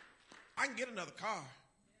 I can get another car.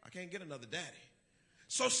 I can't get another daddy.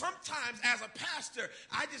 So sometimes as a pastor,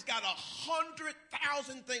 I just got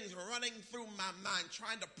 100,000 things running through my mind,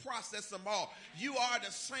 trying to process them all. You are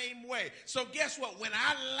the same way. So guess what? When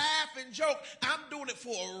I laugh and joke, I'm doing it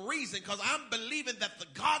for a reason, because I'm believing that the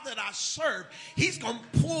God that I serve, he's going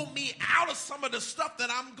to pull me out of some of the stuff that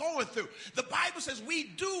I'm going through. The Bible says we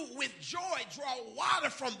do with joy draw water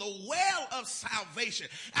from the well of salvation.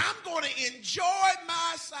 I'm going to enjoy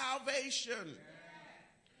my salvation.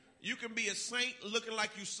 You can be a saint looking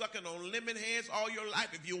like you sucking on lemon heads all your life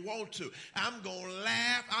if you want to. I'm going to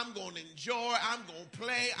laugh. I'm going to enjoy. I'm going to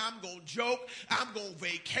play. I'm going to joke. I'm going to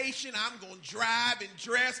vacation. I'm going to drive and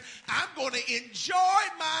dress. I'm going to enjoy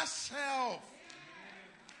myself.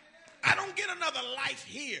 I don't get another life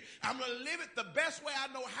here. I'm going to live it the best way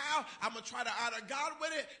I know how. I'm going to try to honor God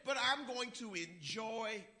with it, but I'm going to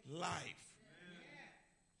enjoy life.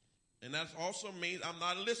 And that also means I'm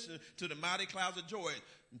not listening to the mighty clouds of joy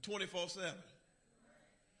 24/7.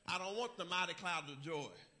 I don't want the mighty clouds of joy.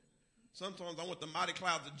 Sometimes I want the Mighty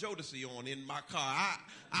Clouds of Jodeci on in my car.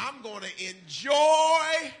 I'm going to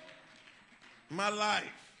enjoy my life.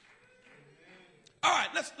 All right,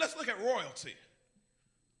 let's look at royalty.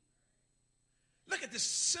 Look at this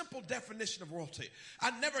simple definition of royalty.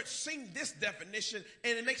 I've never seen this definition,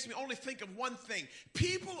 and it makes me only think of one thing.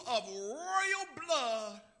 People of royal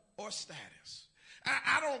blood or status.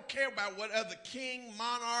 I don't care about what other king,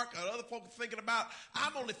 monarch, or other folk are thinking about.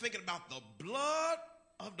 I'm only thinking about the blood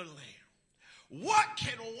of the Lamb. What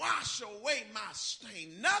can wash away my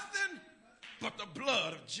stain? Nothing but the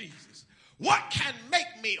blood of Jesus. What can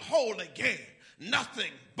make me whole again?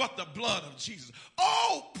 Nothing but the blood of Jesus.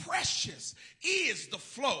 Oh, precious is the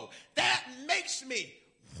flow that makes me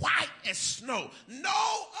white as snow.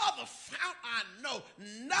 No other fount I know.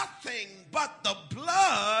 Nothing but the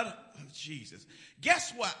blood of Jesus.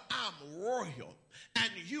 Guess what? I'm royal and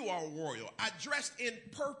you are royal. I dressed in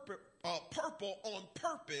purple on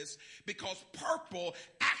purpose because purple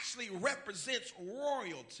actually represents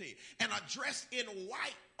royalty. And I dressed in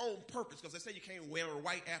white on purpose because they say you can't wear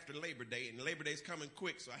white after Labor Day, and Labor Day's coming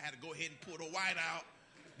quick, so I had to go ahead and pull the white out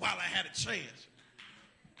while I had a chance.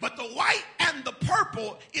 But the white and the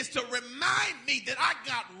purple is to remind me that I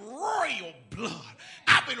got royal blood.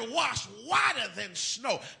 I've been washed whiter than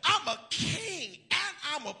snow. I'm a king and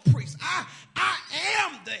I'm a priest. I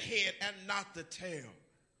am the head and not the tail.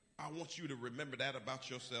 I want you to remember that about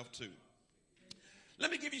yourself too. Let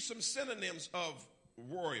me give you some synonyms of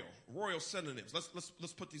royal synonyms.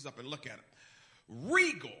 Let's put these up and look at them.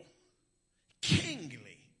 Regal,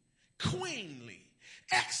 kingly, queenly,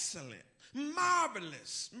 excellent,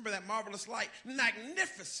 marvelous. Remember that marvelous light?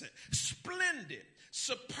 Magnificent, splendid,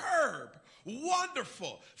 superb,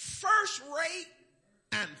 wonderful, first rate,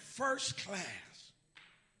 and first class.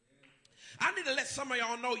 I need to let some of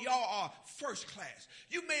y'all know y'all are first class.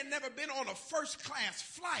 You may have never been on a first class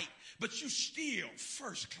flight, but you still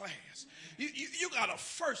first class. You got a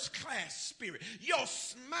first class spirit. Your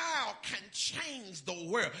smile can change the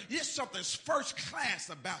world. There's something first class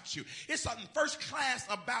about you. It's something first class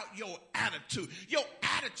about your attitude. Your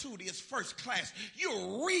attitude is first class.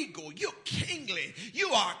 You're regal. You're kingly. You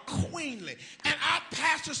are queenly. And I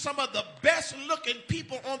pastor some of the best looking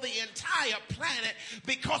people on the entire planet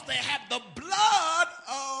because they have the blood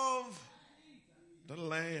of the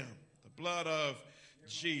Lamb, the blood of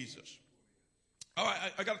Jesus. All right,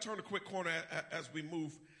 I got to turn a quick corner as we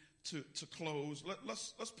move to close.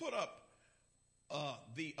 Let's put up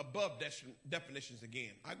the above definitions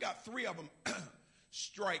again. I've got three of them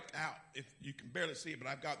striked out, if you can barely see it, but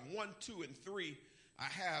I've got 1, 2, and 3. I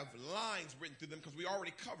have lines written through them because we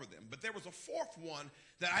already covered them. But there was a fourth one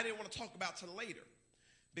that I didn't want to talk about till later,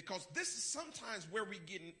 because this is sometimes where we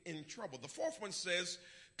get in trouble. The fourth one says,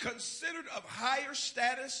 considered of higher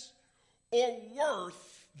status or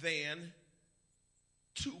worth than,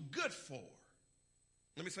 too good for.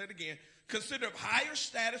 Let me say it again. Considered of higher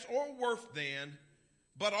status or worth than,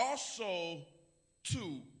 but also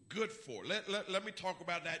too good for. Let me talk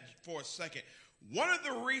about that for a second. One of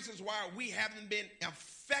the reasons why we haven't been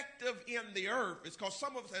effective in the earth is because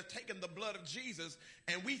some of us have taken the blood of Jesus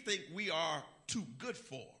and we think we are too good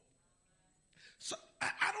for. So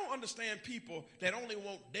I don't understand people that only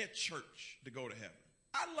want their church to go to heaven.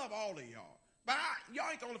 I love all of y'all, but y'all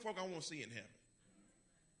ain't the only folk I want to see in heaven.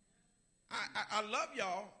 I love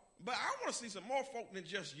y'all, but I want to see some more folk than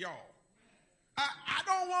just y'all. I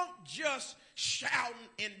don't want just shouting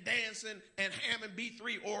and dancing and Hammond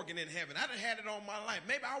B3 organ in heaven. I done had it all my life.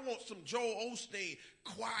 Maybe I want some Joel Osteen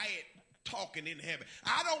quiet talking in heaven.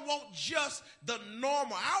 I don't want just the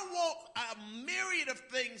normal. I want a myriad of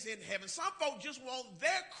things in heaven. Some folk just want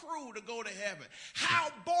their crew to go to heaven. How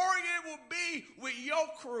boring it will be with your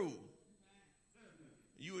crew.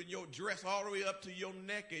 You in your dress all the way up to your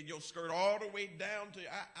neck and your skirt all the way down to,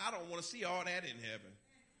 I don't want to see all that in heaven.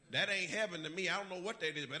 That ain't heaven to me. I don't know what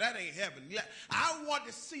that is, but that ain't heaven. I want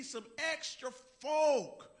to see some extra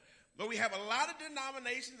folk. But we have a lot of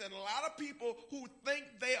denominations and a lot of people who think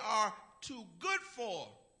they are too good for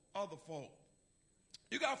other folk.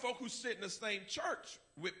 You got folk who sit in the same church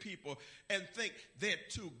with people and think they're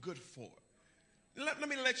too good for it. Let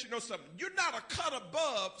me let you know something. You're not a cut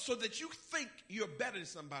above so that you think you're better than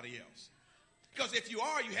somebody else. Because if you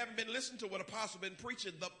are, you haven't been listening to what Apostle been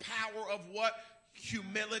preaching. The power of what?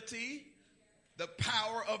 Humility. The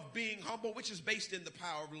power of being humble, which is based in the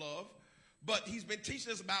power of love. But he's been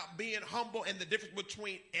teaching us about being humble and the difference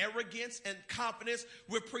between arrogance and confidence.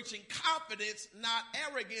 We're preaching confidence, not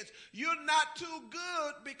arrogance. You're not too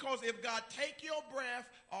good because if God take your breath,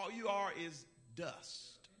 all you are is dust.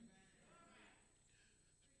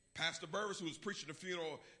 Pastor Burris, who was preaching the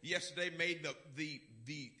funeral yesterday, made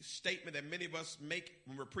the statement that many of us make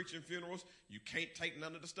when we're preaching funerals: you can't take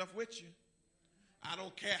none of the stuff with you. I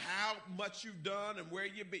don't care how much you've done and where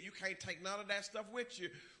you've been, you can't take none of that stuff with you.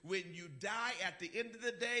 When you die, at the end of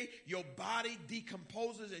the day, your body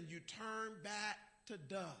decomposes and you turn back to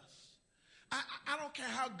dust. I don't care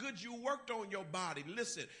how good you worked on your body.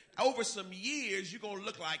 Listen, over some years, you're going to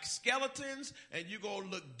look like skeletons and you're going to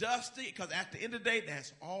look dusty, because at the end of the day,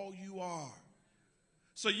 that's all you are.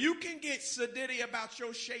 So you can get sedity about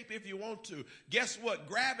your shape if you want to. Guess what?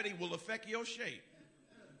 Gravity will affect your shape.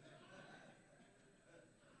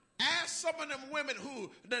 Ask some of them women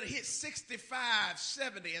who done hit 65,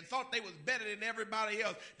 70 and thought they was better than everybody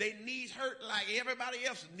else. They knees hurt like everybody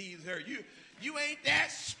else's knees hurt. You ain't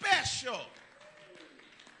that special.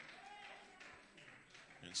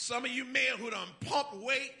 And some of you men who done pumped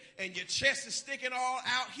weight and your chest is sticking all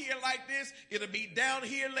out here like this, it'll be down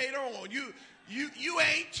here later on. You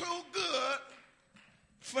ain't too good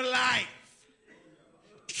for life.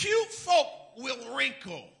 Cute folk will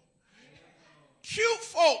wrinkle. Cute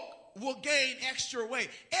folk will gain extra weight.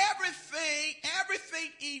 Everything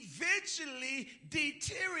eventually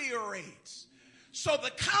deteriorates. So the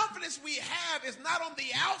confidence we have is not on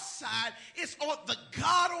the outside, it's on the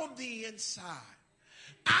God on the inside.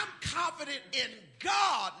 I'm confident in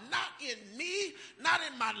God, not in me, not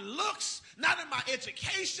in my looks, not in my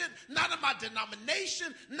education, not in my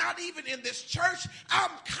denomination, not even in this church.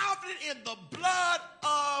 I'm confident in the blood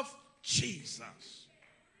of Jesus.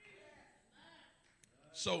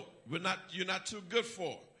 So you're not too good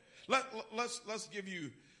for. Let's give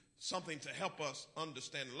you something to help us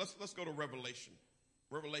understand. Let's go to Revelation.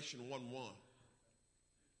 Revelation 1:1.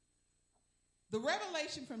 The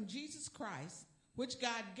revelation from Jesus Christ, which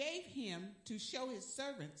God gave him to show his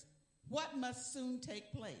servants what must soon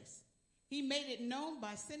take place. He made it known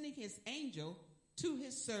by sending his angel to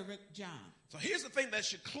his servant John. So here's the thing that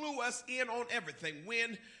should clue us in on everything.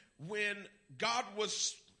 When God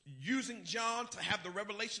was using John to have the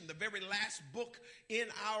revelation, the very last book in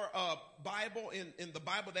our Bible, in the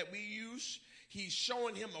Bible that we use, he's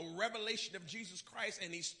showing him a revelation of Jesus Christ,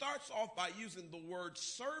 and he starts off by using the word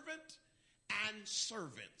servant and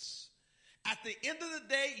servants. At the end of the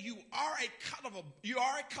day, you are a cut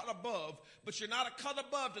above, but you're not a cut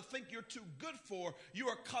above to think you're too good for. You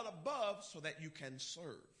are cut above so that you can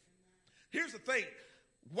serve. Here's the thing.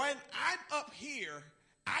 When I'm up here,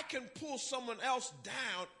 I can pull someone else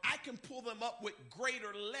down. I can pull them up with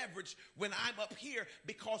greater leverage when I'm up here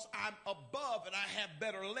because I'm above and I have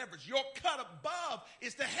better leverage. Your cut above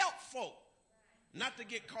is to help folk, not to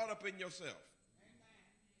get caught up in yourself.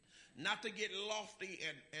 Not to get lofty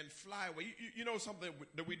and fly away. You know something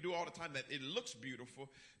that we do all the time, that it looks beautiful,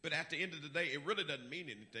 but at the end of the day, it really doesn't mean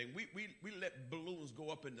anything. We let balloons go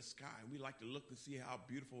up in the sky, and we like to look to see how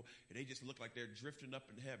beautiful, and they just look like they're drifting up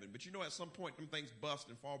in heaven. But you know, at some point, them things bust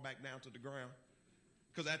and fall back down to the ground,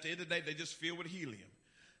 because at the end of the day, they just fill with helium.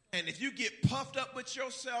 And if you get puffed up with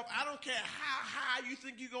yourself, I don't care how high you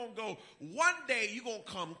think you're going to go, one day you're going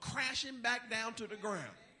to come crashing back down to the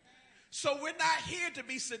ground. So we're not here to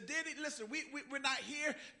be sedated. Listen, we're not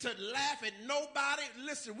here to laugh at nobody.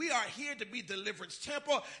 Listen, we are here to be Deliverance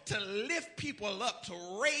Temple, to lift people up, to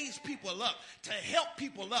raise people up, to help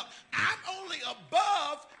people up. I'm only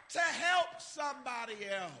above to help somebody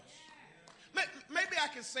else. Maybe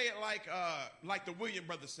I can say it like the Williams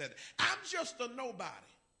brothers said it. I'm just a nobody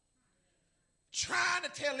trying to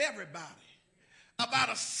tell everybody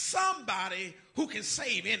about a somebody who can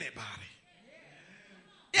save anybody.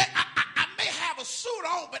 Yeah, I may have a suit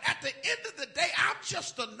on, but at the end of the day, I'm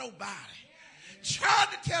just a nobody. Trying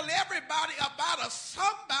to tell everybody about a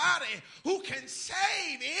somebody who can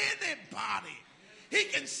save anybody. He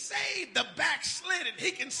can save the backslidden.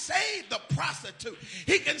 He can save the prostitute.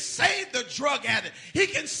 He can save the drug addict. He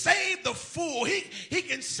can save the fool. He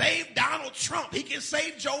can save Donald Trump. He can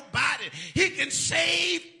save Joe Biden. He can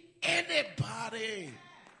save anybody.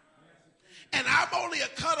 And I'm only a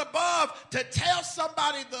cut above to tell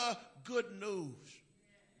somebody the good news.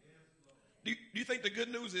 Do you think the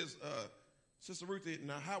good news is, Sister Ruthie,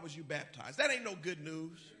 now how was you baptized? That ain't no good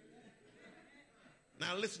news.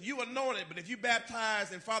 Now listen, you anointed, but if you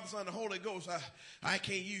baptized in Father, Son, and the Holy Ghost, I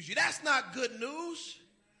can't use you. That's not good news.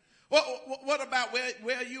 What about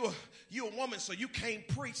where you a woman, so you can't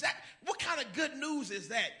preach? What kind of good news is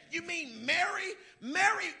that? You mean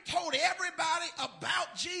Mary told everybody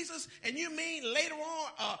about Jesus, and you mean later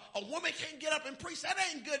on a woman can't get up and preach? That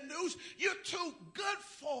ain't good news. You're too good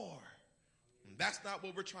for. That's not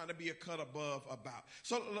what we're trying to be a cut above about.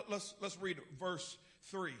 So let's read verse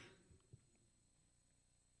 3.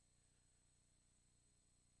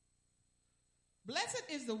 Blessed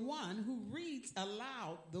is the one who reads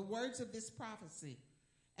aloud the words of this prophecy,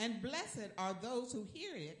 and blessed are those who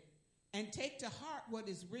hear it and take to heart what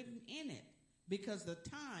is written in it, because the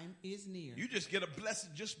time is near. You just get a blessing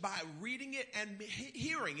just by reading it and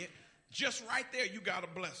hearing it. Just right there, you got a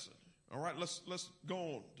blessing. All right, let's go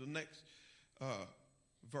on to the next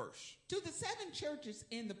verse. To the 7 churches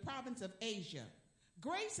in the province of Asia,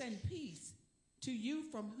 grace and peace to you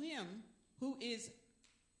from him who is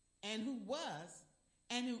and who was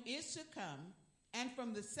and who is to come, and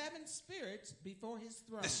from the 7 spirits before his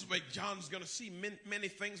throne. This is where John's going to see many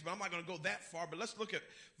things, but I'm not going to go that far. But let's look at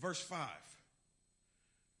verse 5.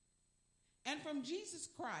 And from Jesus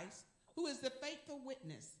Christ, who is the faithful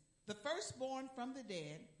witness, the firstborn from the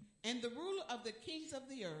dead, and the ruler of the kings of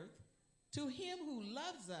the earth, to him who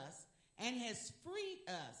loves us and has freed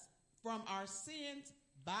us from our sins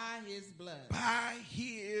by his blood. By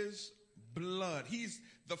his blood. He's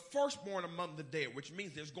the firstborn among the dead, which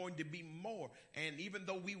means there's going to be more. And even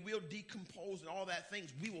though we will decompose and all that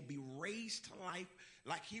things, we will be raised to life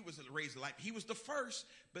like he was raised to life. He was the first,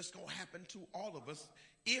 but it's going to happen to all of us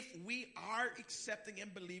if we are accepting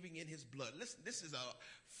and believing in his blood. Listen, this is a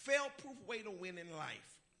fail-proof way to win in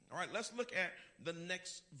life. All right, let's look at the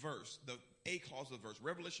next verse, the A clause of the verse,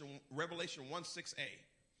 Revelation 1:6a.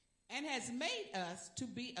 And has made us to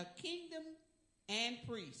be a kingdom and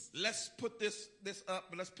priests. Let's put this up,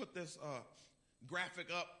 but let's put this graphic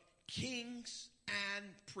up. Kings and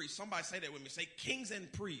priests. Somebody say that with me. Say kings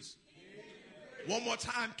and priests. One more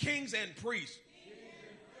time, kings and priests.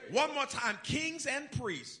 One more time, kings and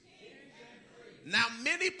priests. Now,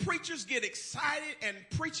 many preachers get excited and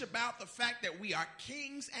preach about the fact that we are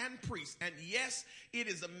kings and priests. And yes, it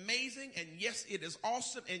is amazing. And yes, it is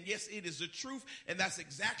awesome. And yes, it is the truth. And that's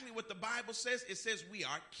exactly what the Bible says. It says we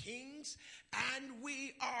are kings and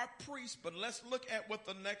we are priests. But let's look at what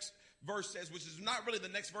the next verse says, which is not really the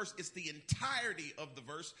next verse. It's the entirety of the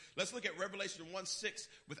verse. Let's look at Revelation 1:6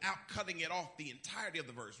 without cutting it off, the entirety of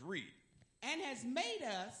the verse. Read. And has made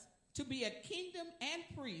us to be a kingdom and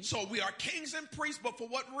priests. So we are kings and priests, but for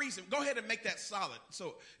what reason? Go ahead and make that solid.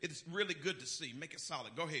 So it's really good to see. Make it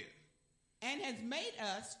solid. Go ahead. And has made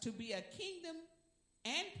us to be a kingdom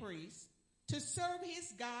and priests to serve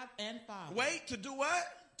his God and Father. Wait, to do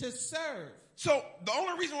what? To serve. So the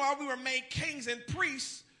only reason why we were made kings and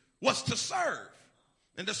priests was to serve.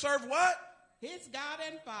 And to serve what? His God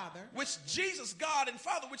and Father. Which Jesus, God and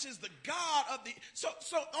Father, which is the God of the... So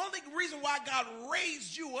the only reason why God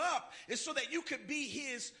raised you up is so that you could be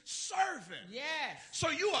his servant. Yes.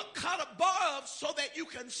 So you are cut above so that you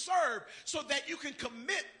can serve, so that you can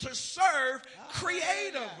commit to serve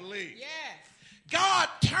creatively. Yes. God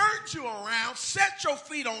turned you around, set your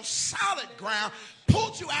feet on solid ground,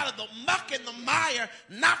 pulled you out of the muck and the mire,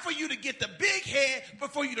 not for you to get the big head,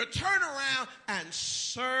 but for you to turn around and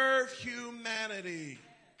serve humanity.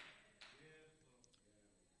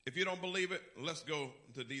 If you don't believe it, let's go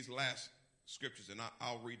to these last scriptures and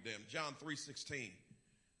I'll read them. John 3:16.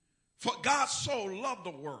 For God so loved the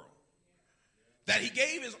world that he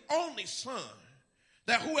gave his only son,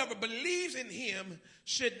 that whoever believes in him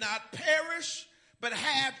should not perish, but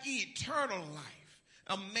have eternal life.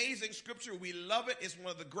 Amazing scripture. We love it. It's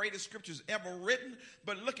one of the greatest scriptures ever written.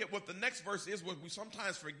 But look at what the next verse is, what we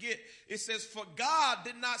sometimes forget. It says, for God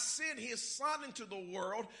did not send his son into the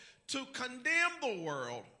world to condemn the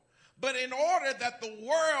world, but in order that the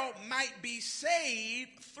world might be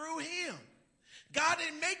saved through him. God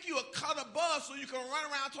didn't make you a cut above so you can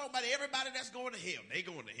run around talking about everybody that's going to hell. They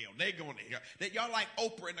going to hell. They going to hell. That y'all like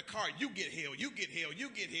Oprah in the car. You get hell. You get hell. You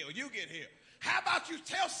get hell. You get hell. How about you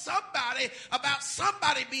tell somebody about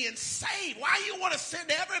somebody being saved? Why you want to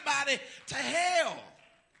send everybody to hell?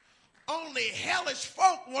 Only hellish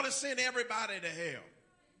folk want to send everybody to hell.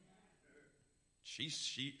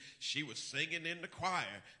 She was singing in the choir,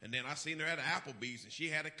 and then I seen her at Applebee's, and she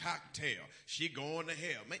had a cocktail. She going to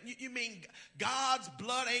hell. Man, you mean God's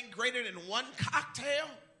blood ain't greater than one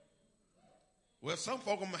cocktail? Well, some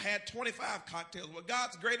folk have had 25 cocktails. Well,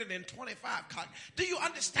 God's greater than 25 cocktails. Do you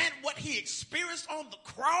understand what he experienced on the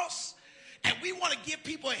cross? And we want to give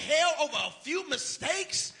people hell over a few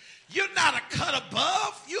mistakes? You're not a cut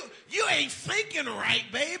above. You ain't thinking right,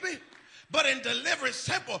 baby. But in Deliverance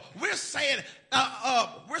Temple, we're saying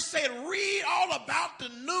read all about the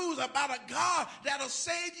news about a God that'll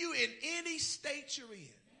save you in any state you're in.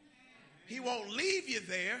 He won't leave you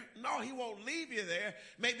there. No, he won't leave you there.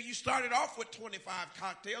 Maybe you started off with 25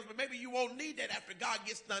 cocktails, but maybe you won't need that after God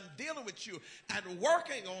gets done dealing with you and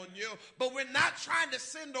working on you. But we're not trying to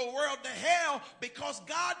send the world to hell, because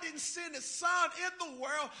God didn't send his son in the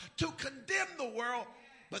world to condemn the world,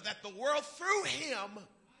 but that the world through him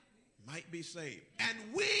might be saved. And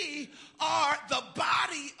we are the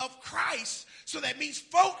body of Christ. So that means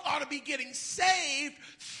folk ought to be getting saved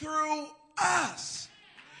through us.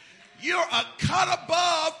 You're a cut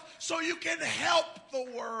above so you can help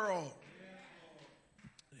the world.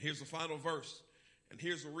 Here's the final verse. And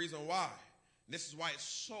here's the reason why. And this is why it's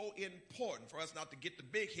so important for us not to get the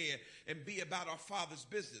big head and be about our Father's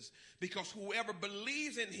business. Because whoever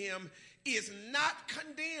believes in him is not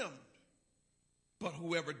condemned. But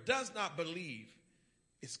whoever does not believe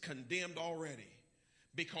is condemned already,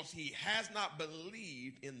 because he has not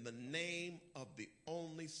believed in the name of the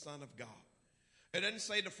only Son of God. It doesn't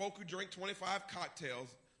say the folk who drink 25 cocktails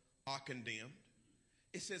are condemned.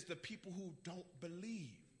 It says the people who don't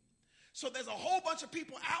believe. So there's a whole bunch of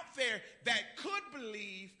people out there that could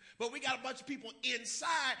believe, but we got a bunch of people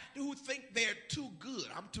inside who think they're too good.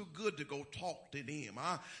 I'm too good to go talk to them.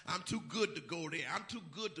 I'm too good to go there. I'm too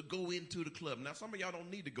good to go into the club. Now, some of y'all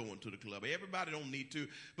don't need to go into the club. Everybody don't need to.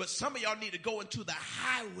 But some of y'all need to go into the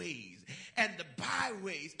highways and the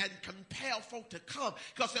byways and compel folk to come.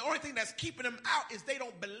 Because the only thing that's keeping them out is they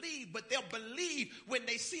don't believe. But they'll believe when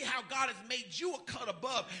they see how God has made you a cut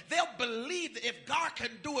above. They'll believe that if God can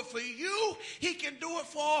do it for you, he can do it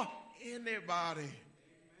for anybody.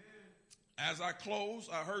 As I close,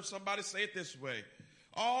 I heard somebody say it this way.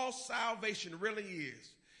 All salvation really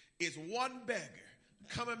is one beggar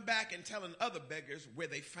coming back and telling other beggars where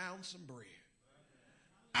they found some bread.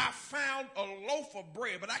 I found a loaf of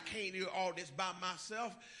bread, but I can't eat all this by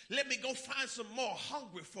myself. Let me go find some more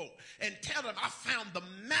hungry folk and tell them I found the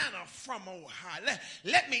manna from on high.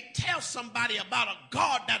 Let me tell somebody about a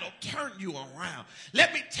God that'll turn you around.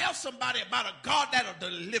 Let me tell somebody about a God that'll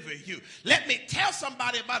deliver you. Let me tell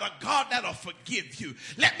somebody about a God that'll forgive you.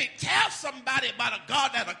 Let me tell somebody about a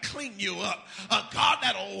God that'll clean you up, a God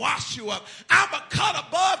that'll wash you up. I'm a cut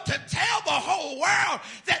above to tell the whole world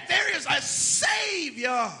that there is a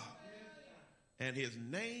Savior. And his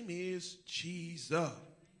name is Jesus.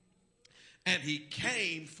 And he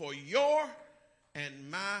came for your and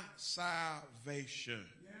my salvation.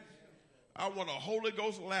 I want a Holy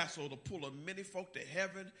Ghost lasso to pull as many folk to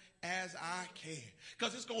heaven as I can.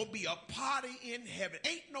 Because it's going to be a party in heaven.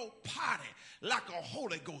 Ain't no party like a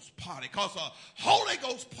Holy Ghost party. Because a Holy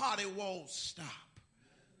Ghost party won't stop.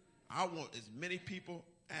 I want as many people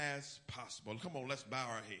as possible. Come on, let's bow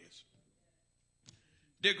our heads.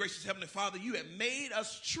 Dear gracious Heavenly Father, you have made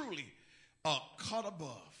us truly a cut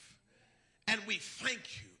above. And we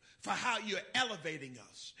thank you for how you're elevating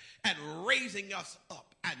us and raising us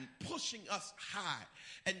up and pushing us high.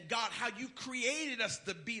 And God, how you created us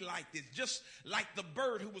to be like this, just like the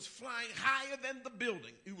bird who was flying higher than the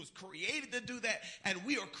building. He was created to do that, and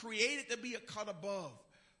we are created to be a cut above,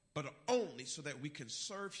 but only so that we can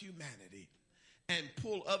serve humanity and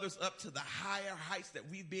pull others up to the higher heights that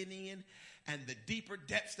we've been in and the deeper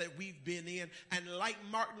depths that we've been in. And like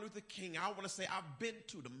Martin Luther King, I want to say I've been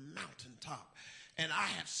to the mountaintop and I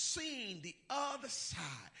have seen the other side.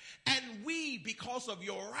 And we, because of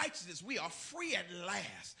your righteousness, we are free at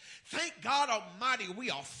last. Thank God Almighty, we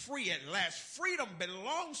are free at last. Freedom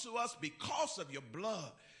belongs to us because of your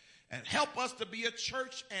blood. And help us to be a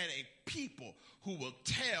church and a people who will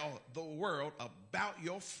tell the world about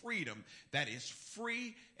your freedom that is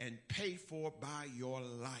free and paid for by your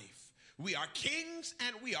life. We are kings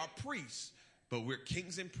and we are priests, but we're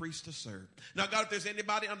kings and priests to serve. Now, God, if there's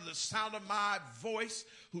anybody under the sound of my voice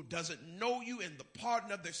who doesn't know you in the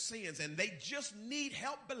pardon of their sins and they just need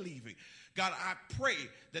help believing, God, I pray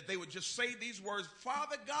that they would just say these words,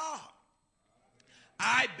 Father God,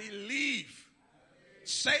 I believe.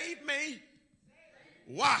 Save me,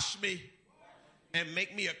 wash me, and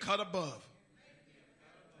make me a cut above.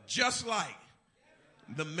 Just like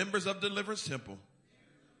the members of Deliverance Temple.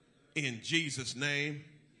 In Jesus' name.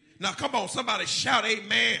 Now come on, somebody shout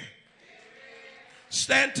amen.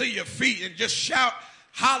 Stand to your feet and just shout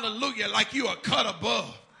hallelujah like you are cut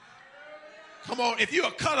above. Come on, if you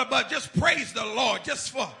are cut above, just praise the Lord just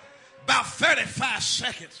for about 35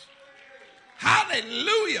 seconds.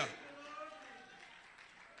 Hallelujah.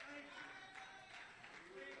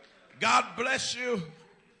 God bless you.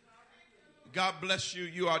 God bless you.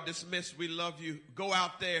 You are dismissed. We love you. Go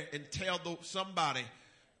out there and tell somebody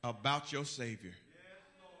about your Savior.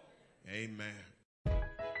 Amen.